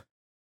know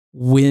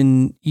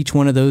when each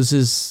one of those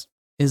is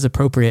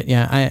appropriate.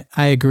 Yeah,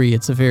 I agree.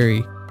 It's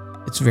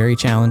very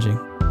challenging.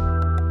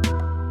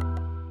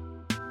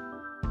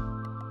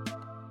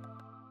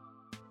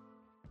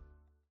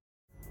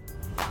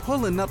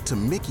 Pulling up to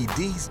Mickey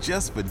D's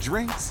just for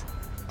drinks?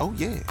 Oh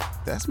yeah,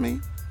 that's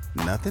me.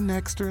 Nothing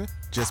extra,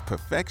 just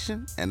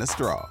perfection and a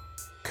straw.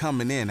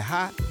 Coming in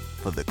hot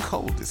for the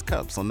coldest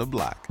cups on the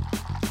block.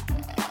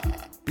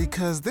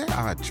 Because there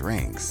are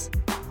drinks.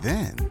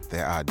 Then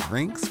there are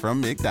drinks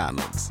from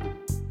McDonald's.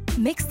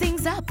 Mix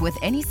things up with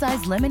any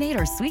size lemonade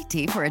or sweet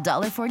tea for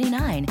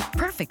 $1.49.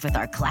 Perfect with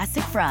our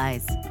classic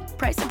fries.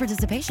 Price and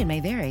participation may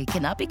vary.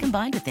 Cannot be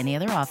combined with any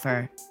other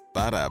offer.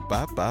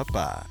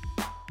 Ba-da-ba-ba-ba.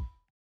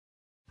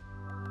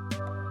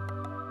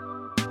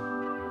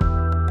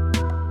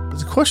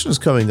 The question is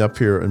coming up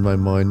here in my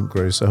mind,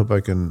 Grace. I hope I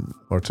can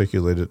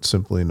articulate it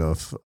simply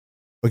enough.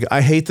 Like,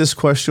 I hate this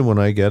question when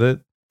I get it,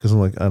 because I'm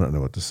like, I don't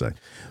know what to say.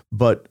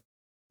 But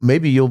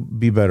maybe you'll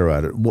be better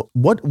at it.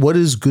 What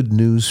is good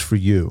news for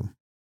you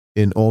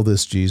in all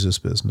this Jesus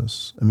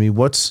business? I mean,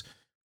 what's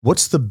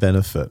the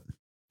benefit?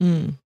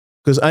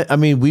 Because I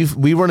mean,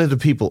 we run into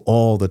people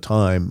all the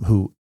time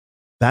who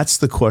that's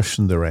the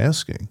question they're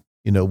asking.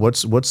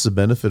 What's the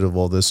benefit of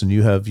all this? And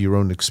you have your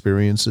own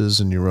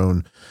experiences and your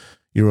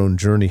own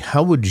journey.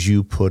 How would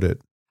you put it?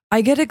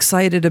 I get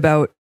excited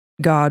about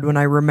God when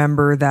I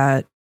remember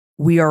that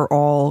we are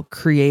all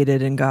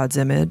created in God's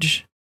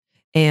image,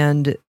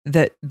 and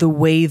that the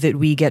way that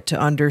we get to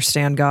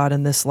understand God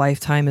in this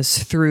lifetime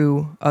is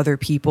through other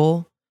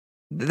people.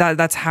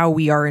 That's how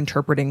we are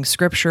interpreting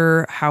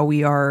Scripture, how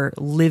we are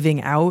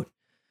living out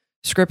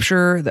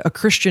Scripture. A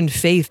Christian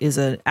faith is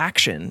an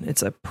action.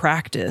 It's a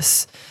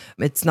practice.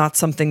 It's not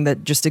something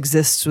that just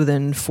exists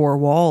within four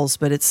walls,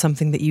 but it's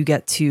something that you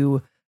get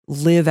to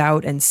live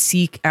out and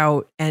seek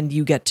out, and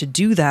you get to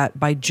do that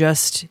by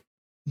just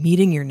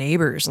meeting your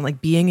neighbors and like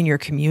being in your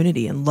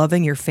community and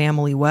loving your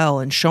family well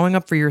and showing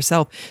up for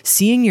yourself,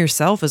 seeing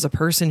yourself as a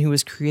person who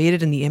was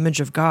created in the image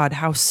of God.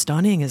 How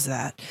stunning is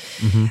that?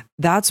 Mm-hmm.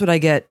 That's what I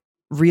get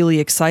really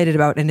excited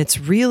about. And it's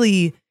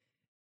really,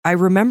 I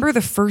remember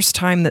the first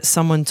time that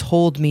someone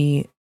told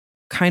me,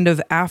 kind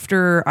of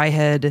after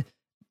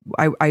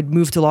I'd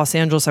moved to Los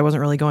Angeles. I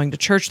wasn't really going to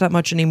church that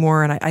much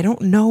anymore. And I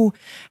don't know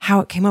how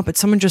it came up, but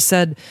someone just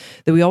said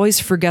that we always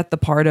forget the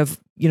part of,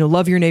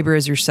 love your neighbor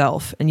as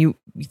yourself. And you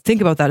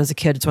think about that as a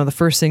kid. It's one of the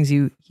first things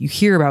you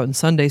hear about in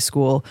Sunday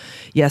school.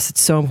 Yes,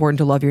 it's so important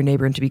to love your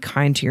neighbor and to be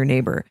kind to your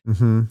neighbor.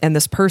 Mm-hmm. And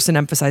this person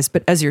emphasized,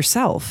 but as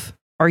yourself,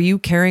 are you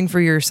caring for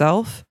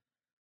yourself?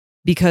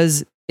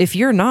 Because if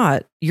you're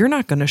not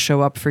going to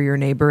show up for your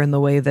neighbor in the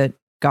way that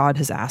God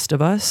has asked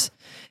of us.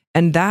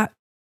 And that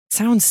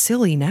sounds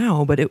silly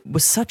now, but it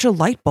was such a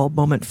light bulb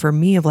moment for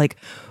me of like,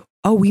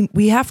 oh,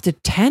 we have to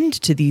tend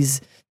to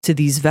these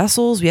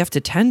vessels. We have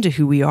to tend to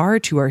who we are,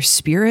 to our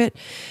spirit.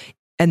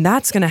 And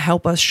that's going to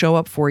help us show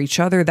up for each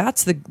other.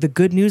 That's the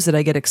good news that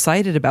I get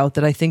excited about,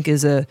 that I think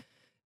is a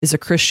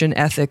Christian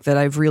ethic that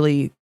I've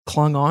really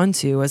clung on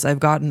to as I've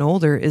gotten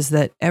older, is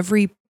that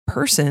every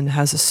person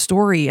has a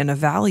story and a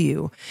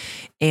value,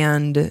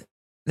 and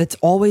that's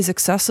always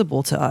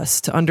accessible to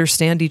us to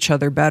understand each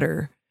other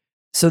better.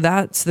 So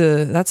that's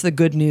the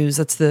good news.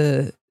 That's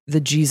the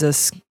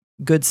Jesus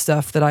good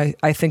stuff that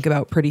I think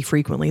about pretty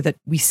frequently, that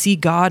we see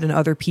God in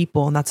other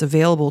people, and that's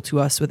available to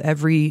us with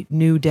every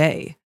new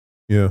day.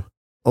 Yeah.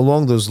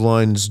 Along those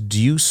lines,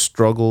 do you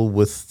struggle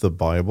with the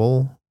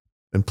Bible?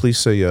 And please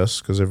say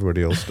yes, because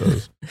everybody else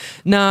does.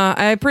 Nah,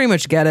 I pretty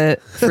much get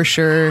it for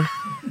sure.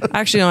 I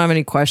actually don't have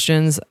any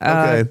questions.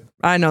 Okay.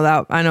 I know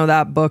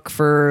that book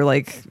for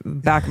like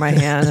back of my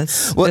hand.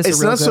 It's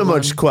not so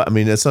much.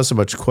 It's not so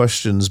much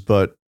questions,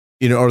 but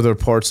are there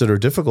parts that are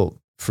difficult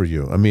for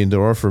you? I mean,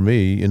 there are for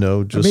me.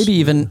 Just or maybe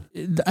even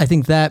I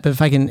think that. But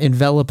if I can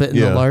envelop it in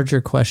the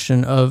larger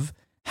question of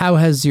how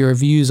has your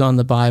views on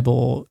the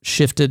Bible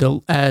shifted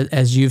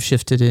as you've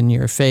shifted in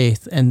your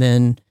faith, and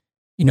then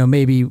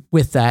maybe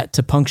with that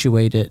to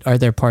punctuate it, are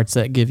there parts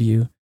that give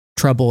you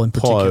trouble in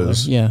particular?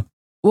 Pause. Yeah.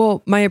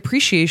 Well, my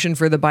appreciation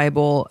for the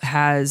Bible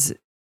has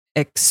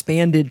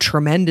expanded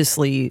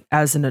tremendously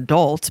as an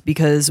adult,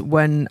 because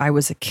when I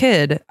was a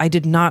kid, I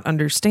did not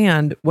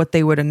understand what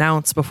they would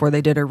announce before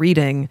they did a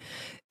reading.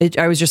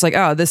 I was just like,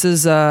 oh, this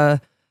is the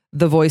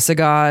voice of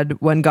God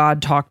when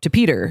God talked to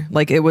Peter.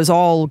 Like, it was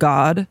all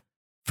God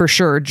for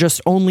sure,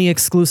 just only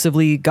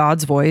exclusively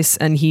God's voice.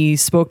 And he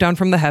spoke down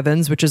from the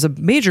heavens, which is a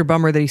major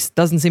bummer that he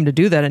doesn't seem to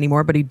do that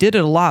anymore, but he did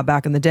it a lot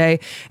back in the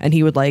day. And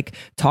he would like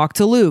talk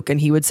to Luke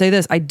and he would say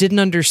this. I didn't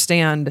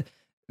understand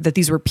that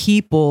these were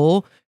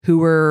people who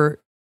were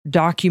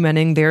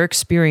documenting their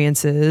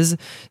experiences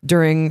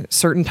during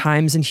certain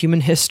times in human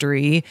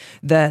history,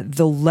 that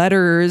the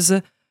letters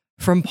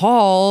from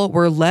Paul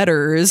were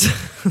letters.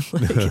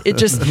 Like, it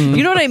just,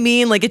 you know what I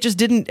mean? Like, it just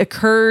didn't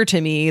occur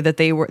to me that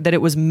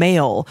it was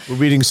mail. We're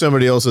reading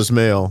somebody else's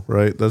mail,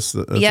 right? That's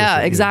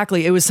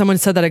exactly. It was someone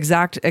said that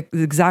exact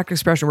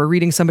expression. We're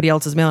reading somebody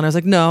else's mail. And I was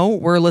like, no,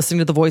 we're listening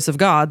to the voice of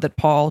God that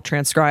Paul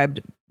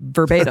transcribed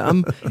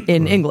verbatim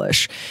in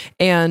English.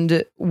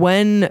 And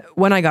when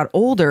I got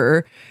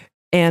older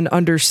and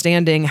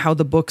understanding how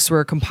the books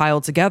were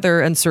compiled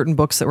together and certain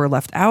books that were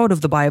left out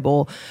of the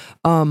Bible,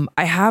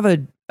 I have a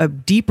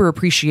deeper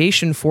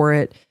appreciation for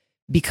it,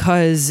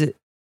 because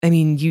I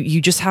mean, you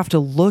just have to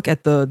look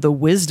at the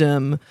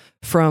wisdom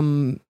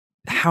from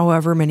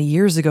however many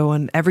years ago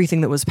and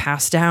everything that was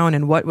passed down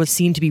and what was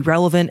seen to be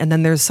relevant. And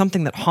then there's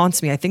something that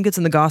haunts me. I think it's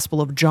in the Gospel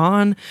of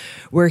John,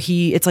 where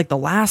it's like the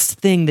last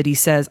thing that he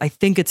says. I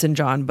think it's in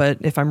John, but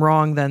if I'm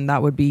wrong, then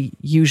that would be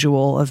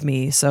usual of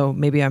me. So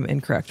maybe I'm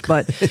incorrect.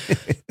 But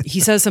he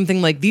says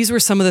something like, these were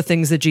some of the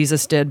things that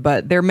Jesus did,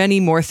 but there are many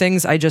more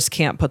things. I just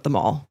can't put them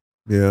all.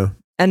 Yeah.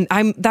 And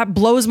that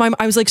blows my mind.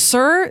 I was like,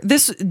 sir,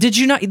 did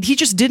you not? He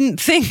just didn't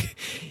think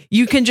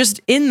you can just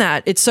in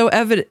that. It's so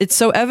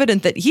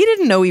evident that he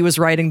didn't know he was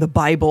writing the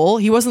Bible.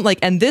 He wasn't like,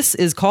 and this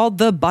is called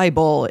the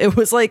Bible. It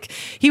was like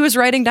he was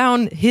writing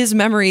down his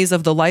memories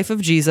of the life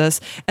of Jesus.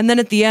 And then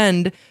at the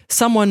end,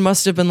 someone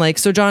must have been like,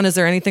 so John, is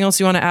there anything else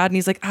you want to add? And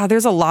he's like,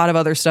 there's a lot of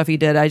other stuff he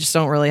did. I just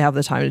don't really have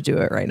the time to do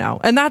it right now.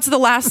 And that's the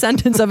last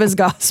sentence of his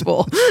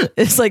gospel.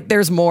 It's like,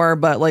 there's more,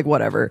 but like,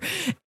 whatever.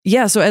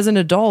 Yeah. So as an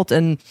adult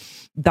and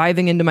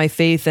diving into my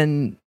faith,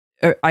 and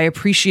I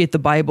appreciate the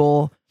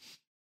Bible,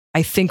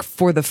 I think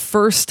for the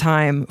first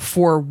time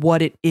for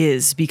what it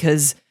is,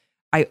 because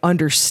I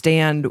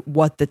understand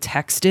what the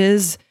text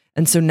is.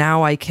 And so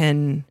now I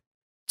can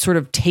sort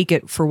of take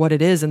it for what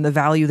it is and the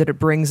value that it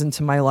brings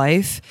into my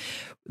life.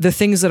 The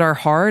things that are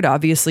hard,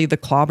 obviously the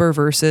clobber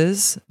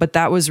verses, but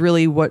that was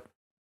really what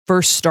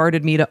first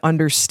started me to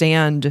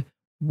understand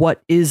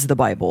what is the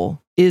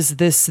Bible. Is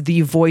this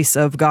the voice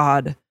of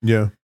God?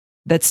 Yeah.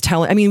 That's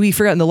telling, I mean, we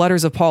forget in the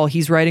letters of Paul,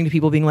 he's writing to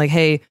people being like,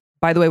 hey,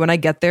 by the way, when I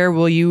get there,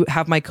 will you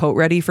have my coat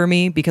ready for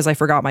me? Because I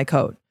forgot my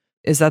coat.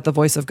 Is that the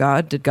voice of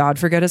God? Did God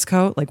forget his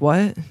coat? Like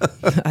what?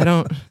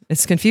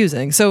 It's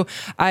confusing. So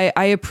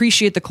I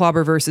appreciate the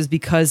clobber verses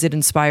because it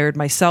inspired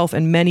myself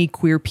and many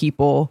queer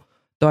people,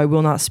 though I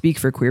will not speak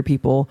for queer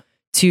people,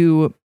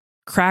 to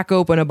crack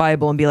open a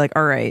Bible and be like,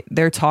 all right,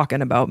 they're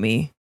talking about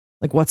me.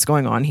 Like, what's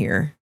going on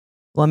here?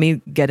 Let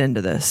me get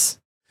into this.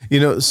 You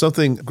know,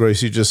 something,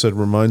 Grace, you just said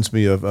reminds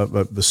me of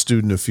a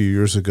student a few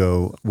years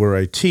ago where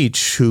I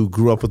teach who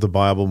grew up with the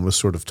Bible and was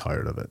sort of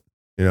tired of it,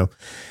 you know?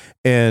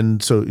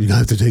 And so you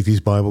have to take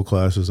these Bible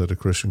classes at a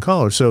Christian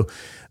college. So,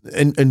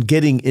 and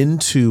getting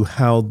into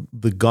how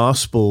the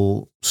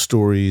gospel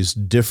stories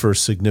differ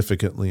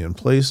significantly in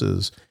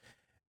places.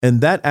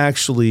 And that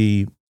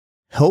actually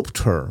helped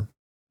her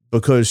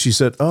because she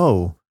said,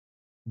 oh,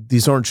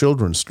 these aren't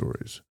children's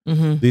stories.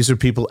 Mm-hmm. These are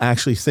people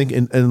actually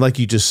thinking. And like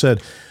you just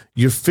said,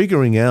 you're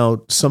figuring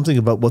out something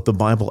about what the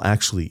Bible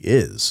actually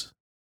is.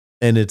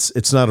 And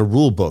it's not a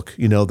rule book,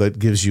 you know, that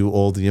gives you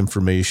all the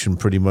information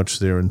pretty much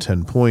there in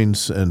 10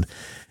 points. And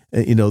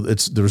you know,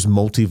 there's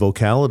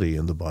multivocality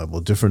in the Bible,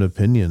 different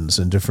opinions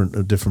and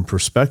different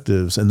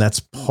perspectives. And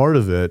that's part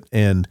of it.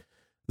 And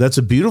that's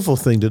a beautiful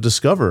thing to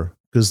discover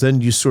because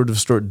then you sort of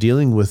start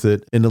dealing with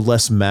it in a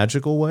less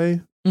magical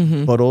way.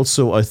 Mm-hmm. But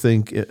also, I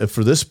think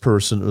for this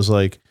person, it was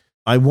like,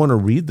 I want to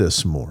read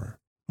this more.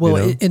 Well,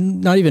 you know?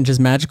 and not even just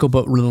magical,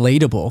 but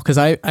relatable. Because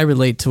I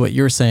relate to what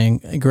you're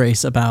saying,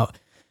 Grace, about,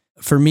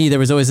 for me, there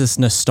was always this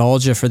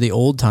nostalgia for the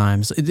old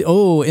times.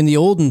 Oh, in the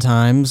olden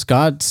times,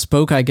 God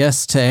spoke, I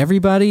guess, to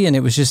everybody. And it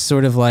was just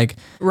sort of like,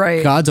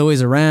 Right. God's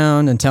always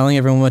around and telling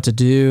everyone what to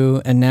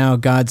do. And now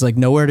God's like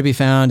nowhere to be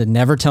found and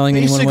never telling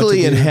anyone what to do.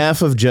 Basically in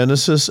half of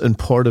Genesis and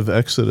part of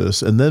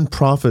Exodus, and then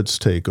prophets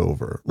take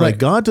over. Like Right.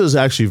 God does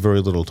actually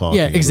very little talking.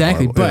 Yeah, in the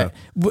exactly. Bible.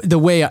 But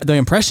the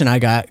impression I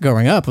got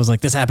growing up was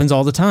like, this happens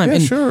all the time. Yeah,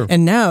 and, sure.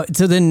 And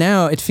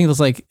now it feels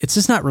like it's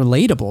just not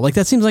relatable. Like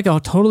that seems like a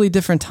totally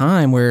different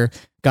time where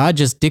God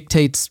just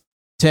dictates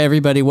to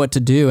everybody what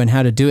to do and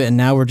how to do it. And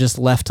now we're just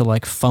left to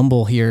like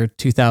fumble here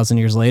 2,000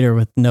 years later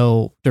with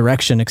no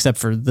direction except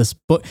for this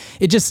book.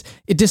 It just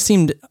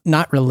seemed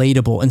not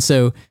relatable. And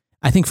so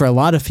I think for a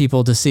lot of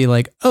people to see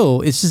like,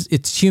 oh,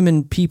 it's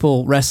human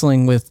people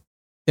wrestling with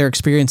their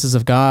experiences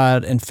of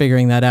God and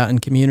figuring that out in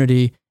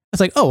community. It's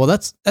like, oh, well,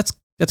 that's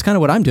kind of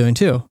what I'm doing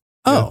too.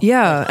 Oh,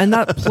 Yeah. And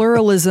that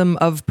pluralism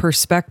of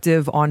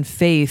perspective on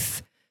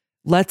faith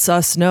lets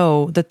us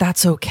know that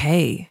that's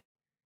okay.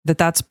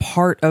 That's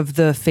part of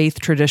the faith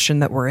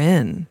tradition that we're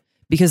in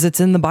because it's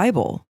in the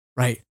Bible.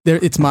 right.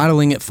 It's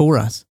modeling it for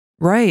us.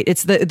 Right.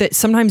 It's that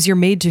sometimes you're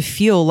made to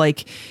feel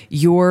like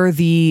you're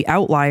the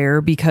outlier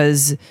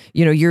because,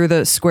 you know, you're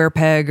the square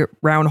peg,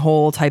 round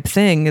hole type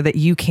thing that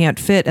you can't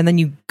fit. And then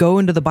you go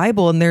into the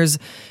Bible and there's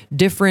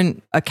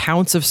different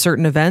accounts of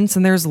certain events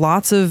and there's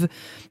lots of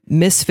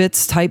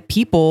misfits type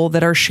people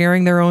that are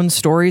sharing their own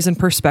stories and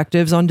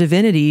perspectives on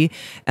divinity.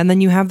 And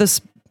then you have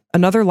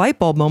another light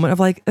bulb moment of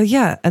like,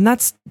 yeah, and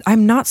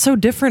I'm not so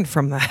different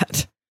from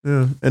that.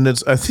 Yeah. And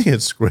I think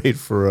it's great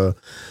for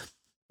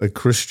a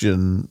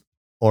Christian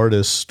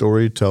artist,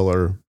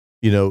 storyteller,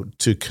 you know,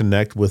 to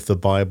connect with the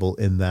Bible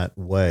in that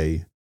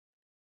way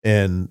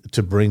and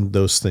to bring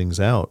those things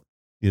out,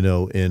 you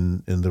know,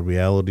 in the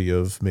reality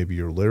of maybe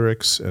your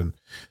lyrics. And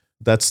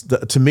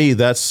to me,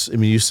 I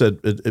mean, you said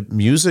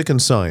music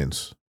and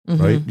science,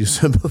 Mm-hmm. right? You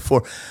said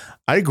before,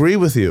 I agree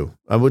with you.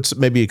 I would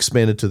maybe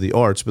expand it to the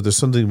arts, but there's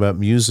something about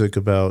music,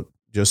 about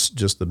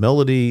just the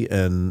melody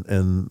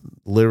and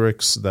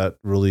lyrics that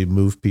really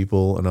move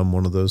people. And I'm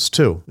one of those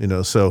too, you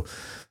know? So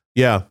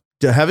yeah,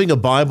 having a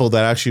Bible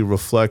that actually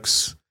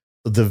reflects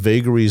the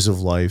vagaries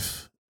of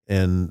life,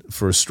 and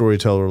for a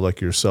storyteller like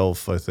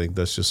yourself, I think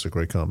that's just a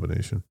great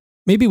combination.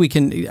 Maybe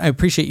I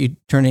appreciate you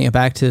turning it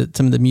back to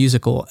some of the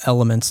musical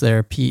elements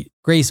there, Pete.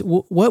 Grace,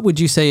 what would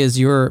you say is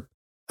your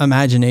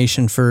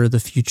imagination for the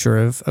future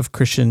of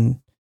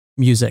Christian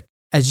music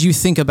as you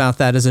think about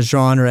that as a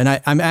genre?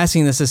 And I'm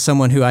asking this as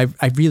someone who I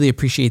really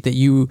appreciate that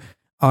you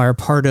are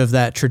part of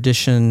that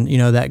tradition, you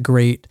know, that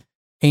great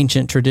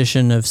ancient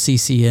tradition of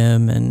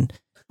CCM and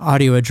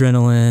audio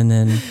adrenaline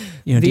and,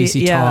 you know,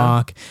 DC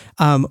talk.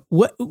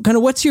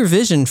 What's your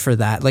vision for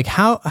that? Like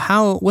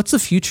what's the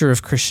future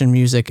of Christian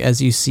music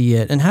as you see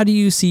it? And how do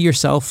you see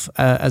yourself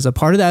as a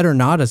part of that or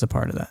not as a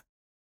part of that?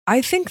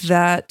 I think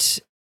that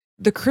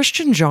the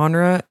Christian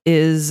genre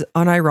is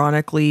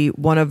unironically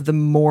one of the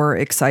more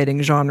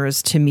exciting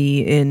genres to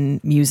me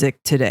in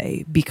music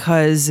today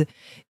because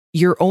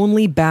you're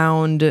only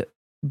bound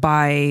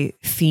by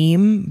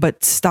theme,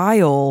 but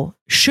style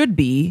should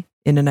be,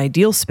 in an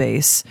ideal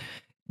space,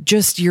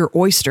 just your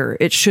oyster.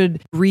 It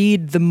should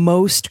read the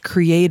most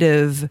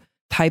creative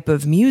type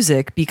of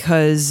music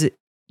because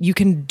you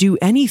can do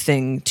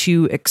anything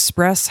to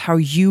express how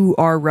you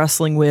are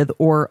wrestling with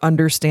or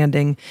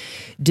understanding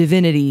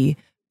divinity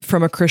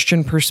from a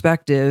Christian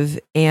perspective.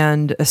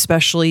 And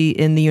especially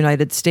in the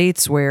United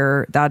States,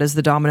 where that is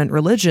the dominant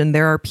religion,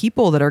 there are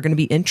people that are going to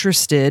be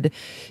interested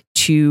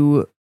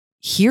to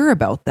hear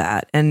about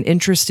that and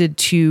interested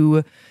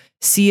to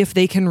see if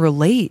they can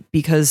relate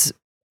because,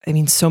 I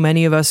mean, so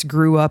many of us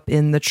grew up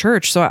in the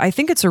church. So I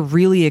think it's a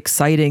really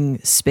exciting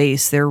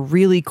space. They're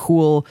really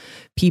cool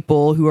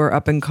people who are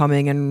up and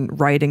coming and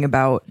writing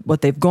about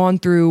what they've gone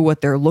through,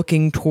 what they're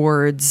looking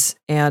towards.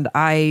 And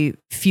I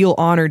feel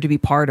honored to be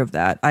part of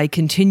that. I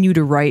continue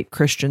to write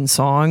Christian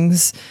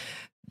songs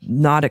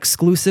not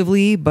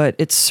exclusively, but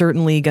it's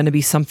certainly going to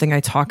be something I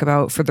talk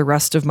about for the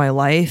rest of my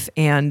life.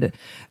 And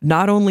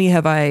not only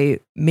have I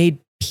made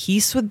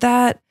peace with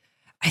that,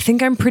 I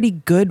think I'm pretty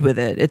good with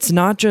it. It's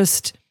not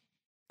just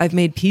I've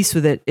made peace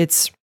with it.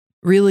 It's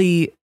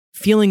really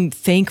feeling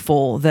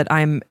thankful that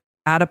I'm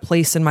at a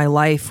place in my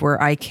life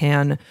where I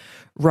can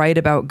write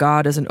about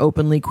God as an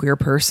openly queer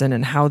person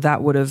and how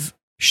that would have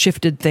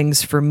shifted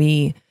things for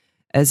me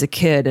as a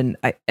kid. And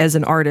as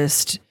an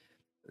artist,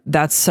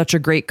 that's such a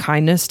great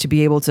kindness to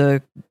be able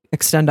to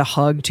extend a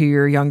hug to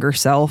your younger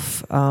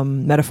self,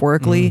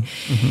 metaphorically.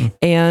 Mm-hmm.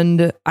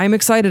 And I'm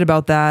excited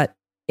about that.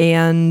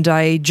 And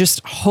I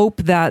just hope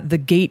that the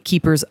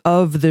gatekeepers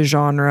of the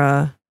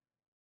genre,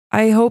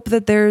 I hope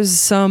that there's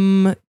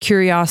some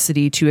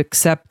curiosity to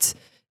accept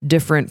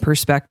different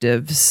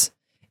perspectives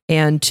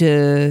and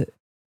to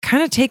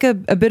kind of take a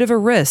bit of a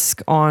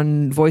risk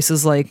on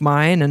voices like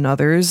mine and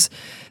others,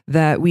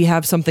 that we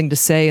have something to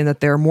say and that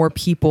there are more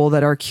people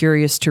that are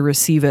curious to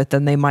receive it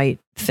than they might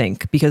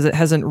think, because it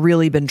hasn't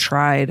really been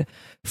tried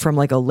from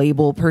like a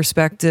label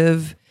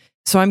perspective.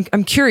 So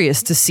I'm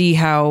curious to see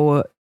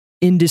how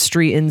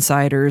industry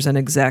insiders and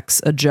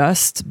execs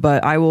adjust,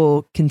 but I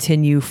will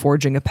continue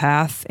forging a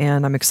path,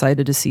 and I'm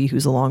excited to see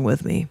who's along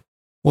with me.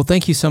 Well,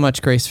 thank you so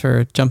much, Grace,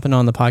 for jumping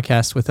on the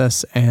podcast with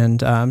us and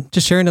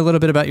just sharing a little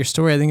bit about your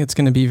story. I think it's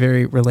going to be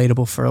very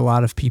relatable for a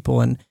lot of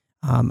people, and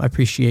I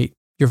appreciate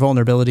your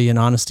vulnerability and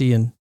honesty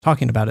and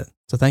talking about it.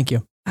 So thank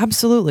you.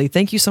 Absolutely.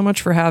 Thank you so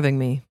much for having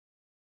me.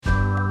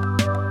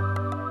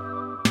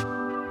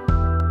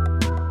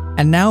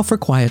 And now for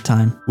Quiet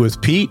Time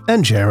with Pete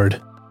and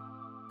Jared.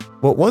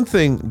 Well, one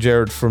thing,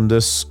 Jared, from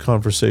this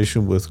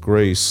conversation with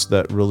Grace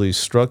that really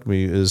struck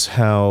me is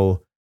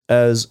how,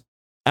 as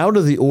out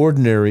of the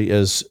ordinary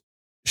as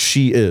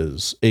she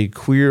is, a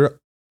queer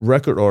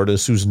record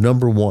artist who's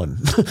number one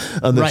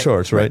on the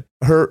charts, right?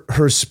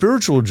 Her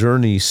spiritual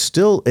journey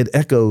still, it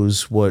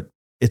echoes what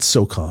it's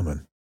so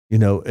common,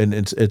 and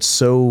it's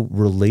so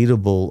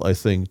relatable, I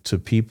think, to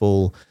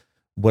people,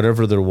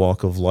 whatever their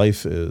walk of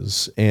life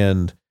is.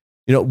 And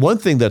one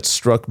thing that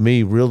struck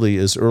me really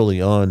is early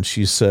on,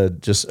 she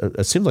said, just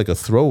it seemed like a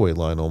throwaway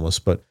line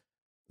almost, but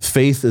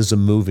faith is a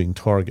moving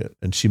target.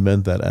 And she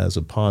meant that as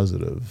a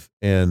positive.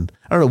 And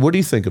I don't know, what do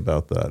you think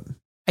about that?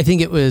 I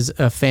think it was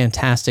a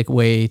fantastic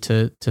way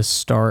to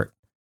start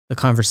the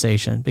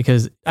conversation,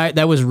 because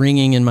that was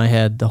ringing in my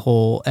head the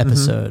whole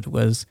episode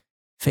was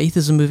faith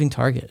is a moving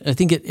target. I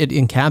think it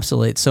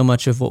encapsulates so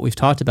much of what we've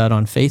talked about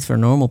on Faith for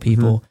Normal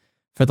People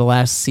for the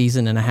last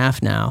season and a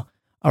half now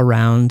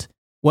around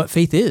what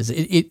faith is.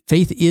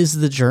 Faith is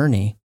the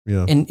journey.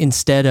 Yeah. And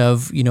instead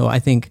of, I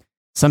think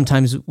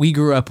sometimes we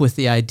grew up with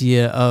the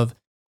idea of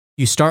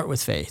you start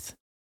with faith,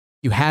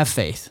 you have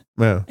faith,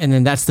 and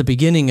then that's the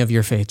beginning of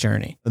your faith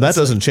journey. And that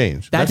doesn't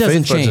change. That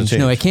doesn't change.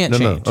 No, it can't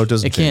change. No, it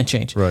doesn't. It can't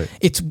change. Right.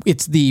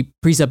 It's the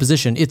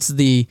presupposition. It's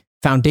the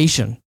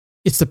foundation.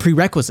 It's the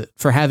prerequisite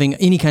for having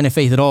any kind of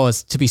faith at all,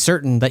 is to be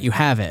certain that you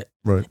have it.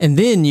 Right. And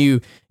then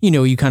you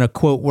kind of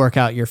quote, work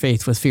out your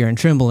faith with fear and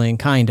trembling,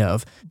 kind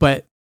of.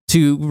 But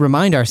to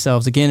remind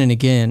ourselves again and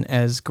again,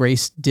 as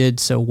Grace did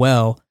so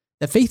well,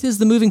 that faith is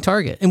the moving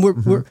target, and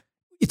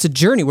it's a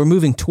journey. We're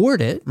moving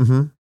toward it.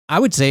 I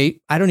would say,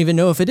 I don't even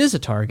know if it is a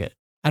target.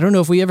 I don't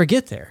know if we ever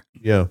get there.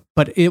 Yeah.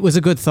 But it was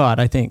a good thought,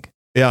 I think.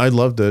 Yeah, I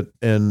loved it.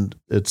 And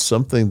it's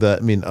something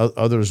that,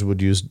 others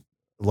would use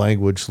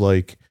language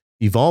like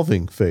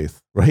evolving faith,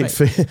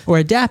 right? Or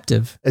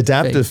adaptive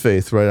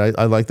faith, right?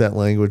 I like that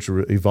language,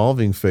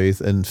 evolving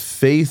faith. And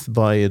faith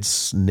by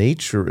its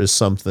nature is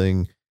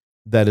something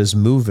that is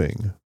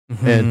moving.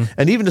 And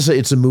even to say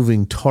it's a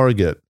moving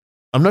target,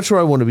 I'm not sure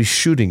I want to be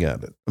shooting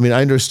at it.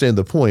 I understand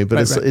the point, but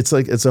it's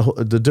like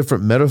the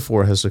different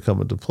metaphor has to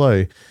come into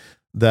play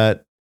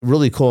that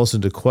really calls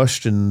into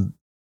question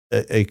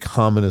a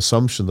common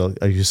assumption. Like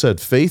you said,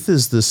 faith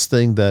is this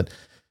thing that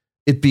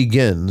it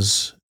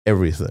begins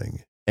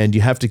everything. And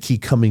you have to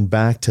keep coming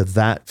back to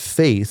that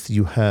faith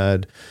you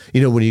had,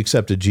 when you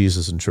accepted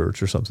Jesus in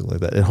church or something like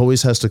that. It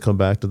always has to come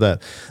back to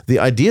that. The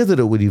idea that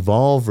it would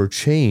evolve or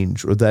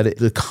change, or that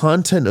the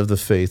content of the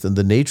faith and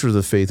the nature of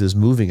the faith is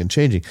moving and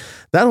changing,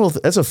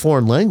 that's a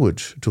foreign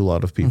language to a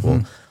lot of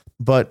people.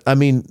 But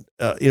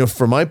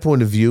from my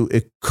point of view,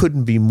 it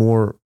couldn't be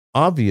more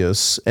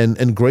obvious.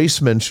 And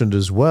Grace mentioned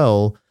as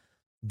well,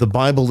 the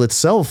Bible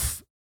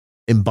itself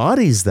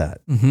embodies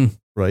that,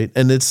 right?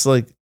 And it's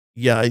like,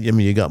 yeah,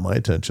 you got my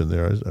attention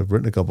there. I've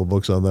written a couple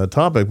books on that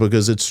topic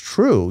because it's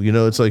true.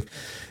 It's like,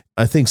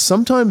 I think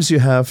sometimes you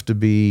have to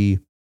be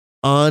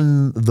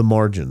on the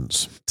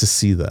margins to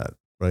see that,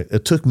 right?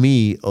 It took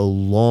me a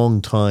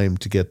long time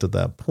to get to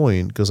that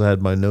point because I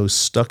had my nose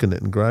stuck in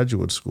it in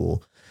graduate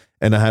school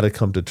and I had to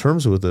come to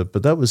terms with it.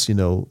 But that was, a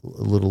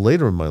little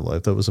later in my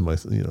life. That was in my,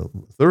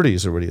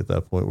 30s already at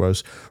that point, where I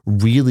was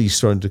really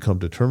starting to come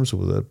to terms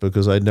with it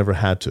because I'd never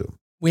had to.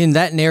 When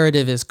that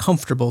narrative is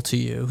comfortable to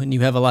you and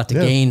you have a lot to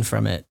gain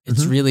from it,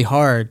 it's really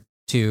hard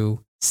to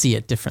see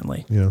it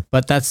differently. Yeah.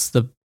 But that's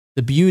the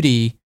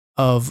beauty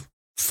of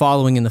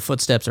following in the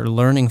footsteps or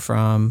learning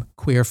from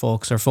queer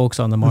folks or folks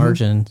on the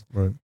margin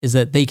Right. is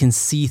that they can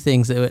see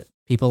things that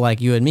people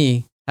like you and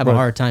me have a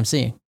hard time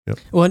seeing. Yep.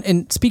 Well,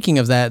 and speaking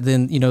of that,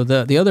 then,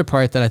 the other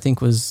part that I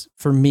think was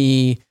for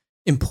me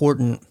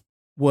important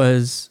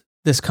was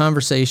this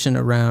conversation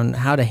around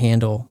how to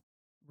handle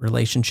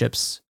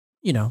relationships.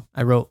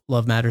 I wrote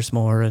Love Matters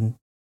More, and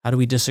how do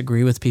we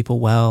disagree with people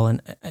well?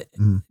 And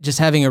just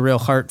having a real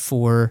heart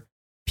for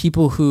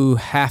people who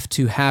have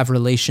to have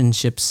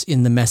relationships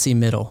in the messy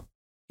middle,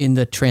 in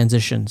the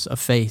transitions of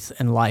faith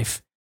and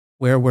life,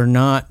 where we're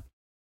not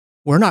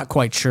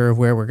quite sure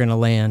where we're going to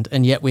land.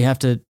 And yet we have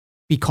to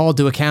be called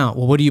to account.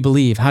 Well, what do you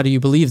believe? How do you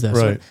believe this?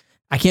 Right.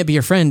 I can't be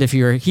your friend if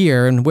you're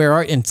here. And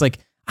and it's like,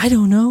 I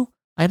don't know.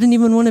 I didn't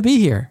even want to be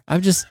here.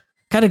 I'm just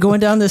kind of going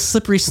down this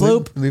slippery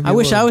slope. Leave me I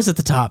wish alone. I was at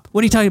the top.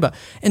 What are you talking about?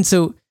 And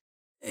so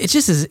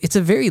it's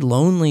a very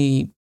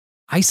lonely,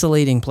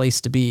 isolating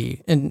place to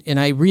be. And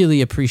I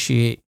really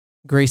appreciate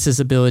Grace's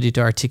ability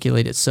to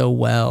articulate it so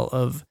well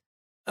of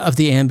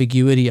the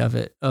ambiguity of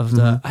it, of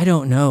the, I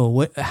don't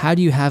know, how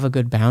do you have a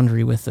good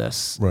boundary with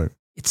this? Right.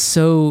 It's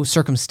so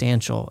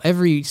circumstantial.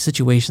 Every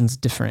situation's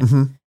different.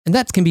 And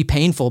that can be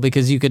painful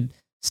because you could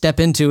step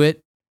into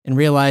it and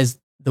realize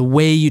the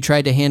way you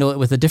tried to handle it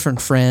with a different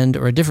friend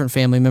or a different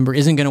family member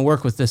isn't going to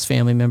work with this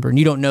family member. And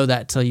you don't know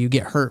that till you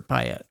get hurt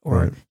by it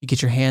or you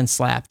get your hand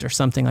slapped or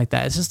something like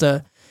that. It's just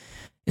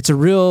it's a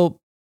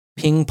real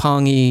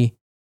ping-pongy,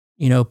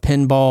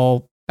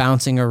 pinball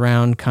bouncing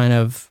around kind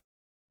of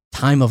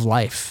time of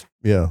life.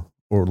 Yeah.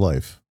 Or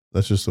life.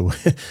 That's just the way.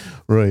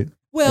 Right.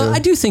 Well, Yeah. I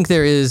do think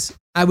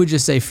I would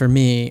just say for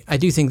me, I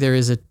do think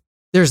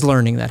there's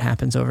learning that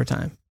happens over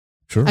time.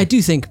 Sure. I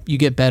do think you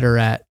get better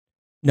at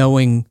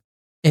knowing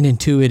and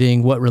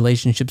intuiting what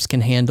relationships can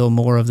handle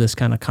more of this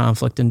kind of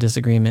conflict and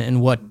disagreement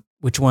and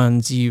which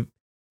ones you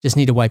just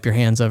need to wipe your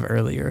hands of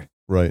earlier.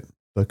 Right.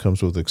 That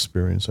comes with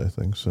experience, I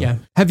think. So. Yeah.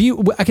 I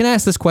can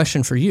ask this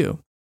question for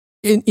you.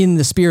 In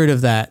the spirit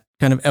of that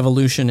kind of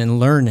evolution and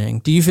learning,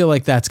 do you feel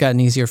like that's gotten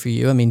easier for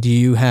you? I mean, do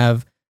you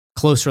have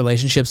close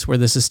relationships where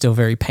this is still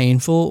very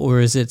painful, or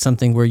is it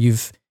something where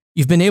you've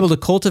been able to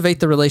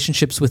cultivate the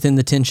relationships within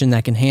the tension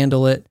that can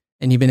handle it,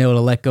 and you've been able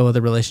to let go of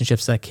the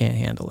relationships that can't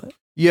handle it?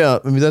 Yeah,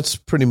 I mean, that's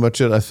pretty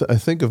much it. I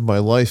think of my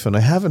life, and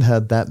I haven't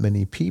had that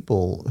many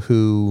people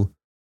who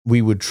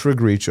we would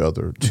trigger each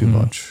other too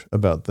much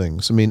about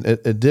things. I mean,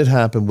 it did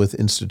happen with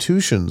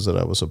institutions that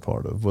I was a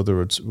part of,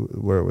 whether it's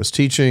where I was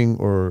teaching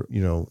or,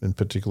 in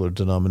particular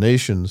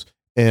denominations.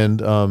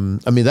 And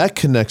I mean, that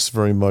connects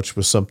very much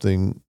with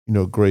something,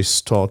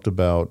 Grace talked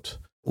about.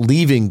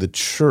 Leaving the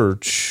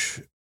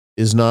church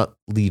is not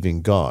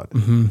leaving God.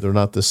 They're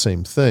not the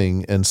same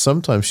thing. And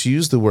sometimes she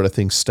used the word, I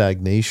think,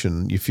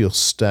 stagnation. You feel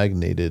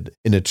stagnated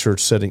in a church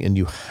setting and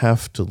you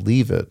have to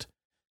leave it,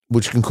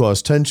 which can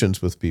cause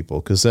tensions with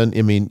people. Because then,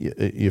 I mean,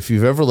 if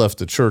you've ever left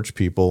the church,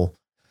 people,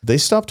 they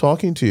stop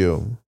talking to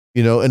you,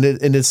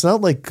 and it's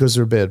not like because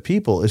they're bad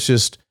people. It's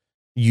just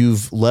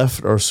you've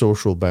left our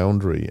social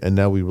boundary and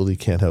now we really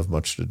can't have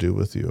much to do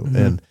with you.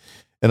 And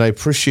I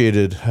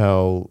appreciated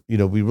how,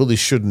 we really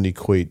shouldn't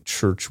equate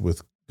church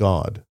with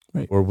God.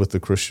 Right. Or with the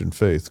Christian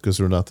faith, because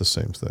they're not the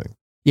same thing.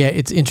 Yeah,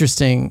 it's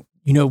interesting.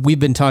 We've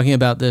been talking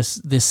about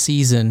this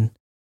season,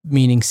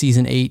 meaning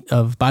season 8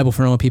 of Bible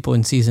for Normal People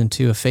and season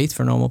 2 of Faith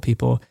for Normal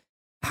People,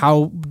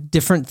 how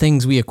different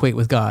things we equate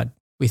with God.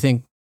 We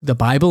think the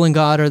Bible and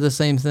God are the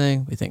same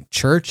thing. We think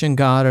church and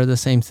God are the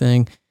same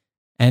thing.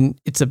 And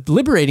it's a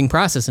liberating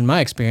process in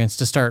my experience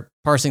to start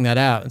parsing that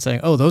out and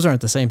saying, oh, those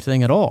aren't the same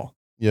thing at all.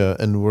 Yeah,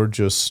 and we're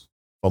just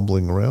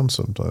fumbling around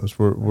sometimes.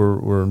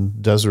 We're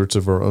in deserts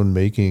of our own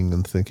making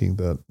and thinking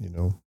that,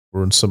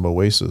 we're in some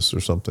oasis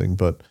or something.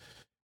 But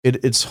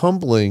it's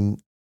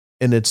humbling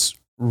and it's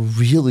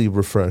really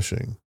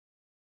refreshing.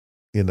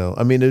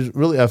 I mean,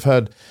 I've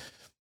had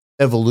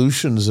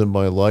evolutions in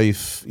my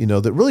life,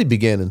 that really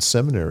began in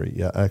seminary.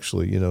 Yeah,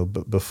 actually,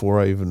 but before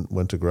I even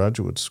went to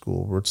graduate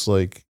school, where it's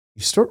like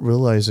you start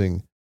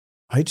realizing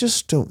I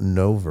just don't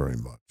know very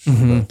much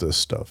about this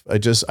stuff. I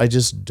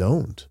just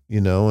don't,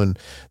 and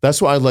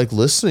that's why I like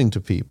listening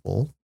to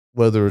people,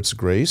 whether it's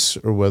Grace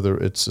or whether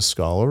it's a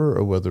scholar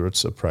or whether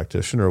it's a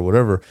practitioner or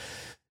whatever,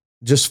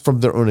 just from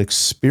their own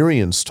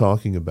experience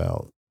talking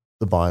about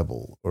the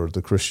Bible or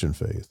the Christian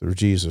faith or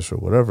Jesus or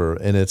whatever.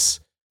 And it's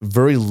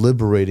very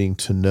liberating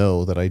to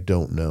know that I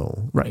don't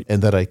know. Right.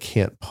 And that I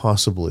can't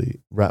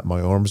possibly wrap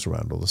my arms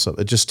around all this stuff.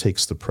 It just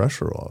takes the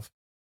pressure off.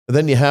 And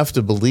then you have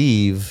to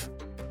believe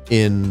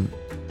in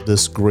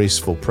this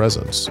graceful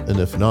presence. And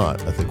if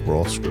not, I think we're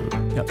all screwed.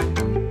 Yep.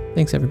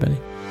 Thanks, everybody.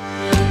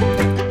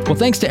 Well,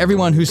 thanks to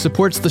everyone who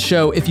supports the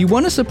show. If you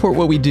want to support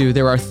what we do,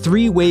 there are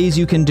 3 ways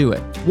you can do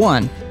it.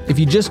 1, if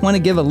you just want to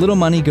give a little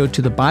money, go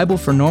to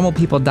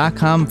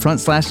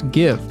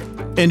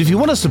thebiblefornormalpeople.com/give. And if you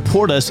want to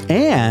support us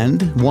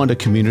and want a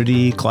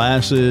community,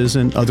 classes,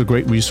 and other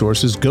great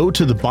resources, go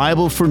to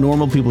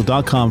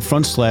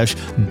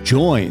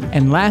thebiblefornormalpeople.com/join.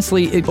 And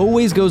lastly, it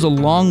always goes a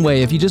long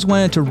way if you just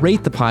wanted to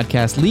rate the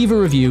podcast, leave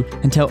a review,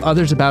 and tell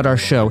others about our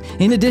show.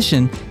 In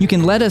addition, you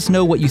can let us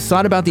know what you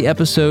thought about the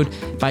episode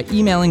by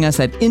emailing us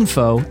at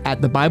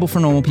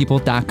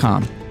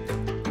info@thebiblefornormalpeople.com.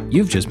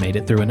 You've just made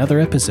it through another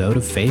episode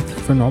of Faith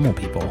for Normal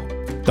People.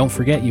 Don't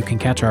forget you can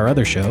catch our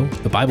other show,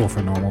 The Bible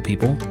for Normal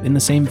People, in the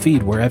same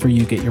feed wherever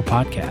you get your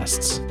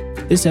podcasts.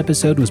 This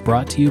episode was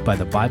brought to you by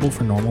the Bible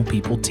for Normal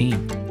People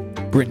team.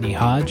 Brittany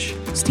Hodge,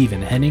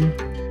 Stephen Henning,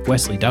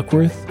 Wesley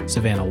Duckworth,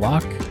 Savannah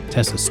Locke,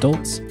 Tessa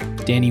Stoltz,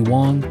 Danny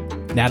Wong,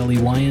 Natalie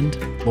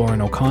Wyand,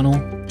 Lauren O'Connell,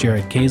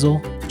 Jared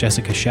Kazel,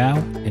 Jessica Shao,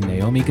 and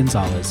Naomi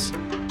Gonzalez.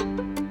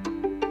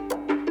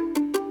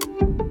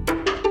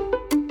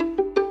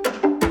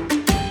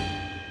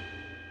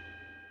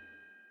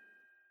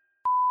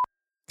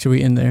 Should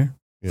we end there?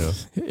 Yeah.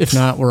 If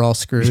not, we're all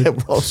screwed. Yeah,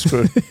 we're all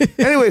screwed.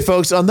 Anyway,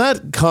 folks, on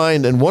that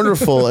kind and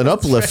wonderful and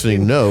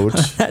uplifting note,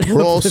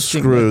 we're all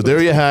screwed.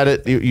 There you had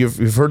it.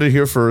 You've heard it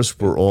here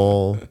first. We're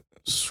all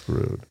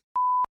screwed.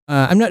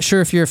 I'm not sure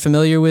if you're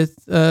familiar with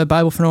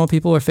Bible for Normal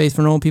People or Faith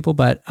for Normal People,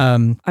 but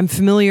I'm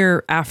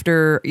familiar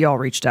after y'all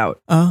reached out.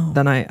 Oh,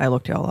 Then I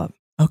looked y'all up.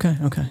 okay,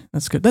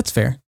 that's good. That's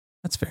fair.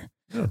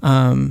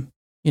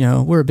 Yeah.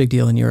 We're a big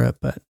deal in Europe,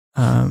 but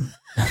I'm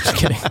just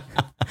kidding.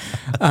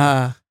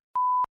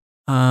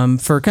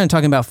 For kind of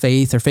talking about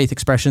faith or faith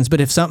expressions,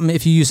 but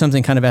if you use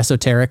something kind of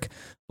esoteric,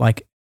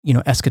 like,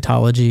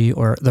 eschatology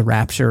or the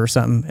rapture or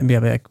something, and be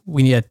like,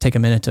 we need to take a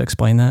minute to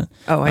explain that.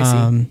 Oh, I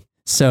see.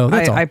 So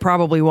that's all. I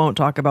probably won't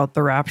talk about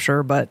the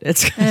rapture, but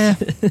it's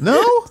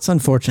No? It's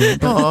unfortunate.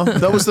 But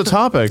That was the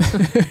topic.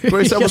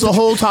 Grace, that was the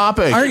whole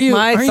topic. aren't you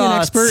an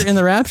expert in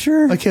the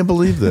rapture? I can't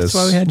believe this. That's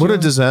why we had What you a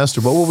on.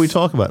 disaster. What will we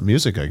talk about?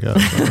 Music, I guess.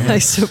 I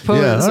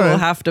suppose Yeah, all right. we'll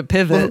have to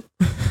pivot.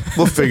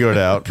 We'll figure it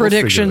out.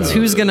 Predictions.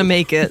 Who's going to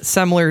make it?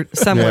 Semler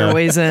Yeah.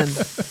 weighs in.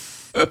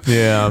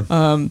 Yeah.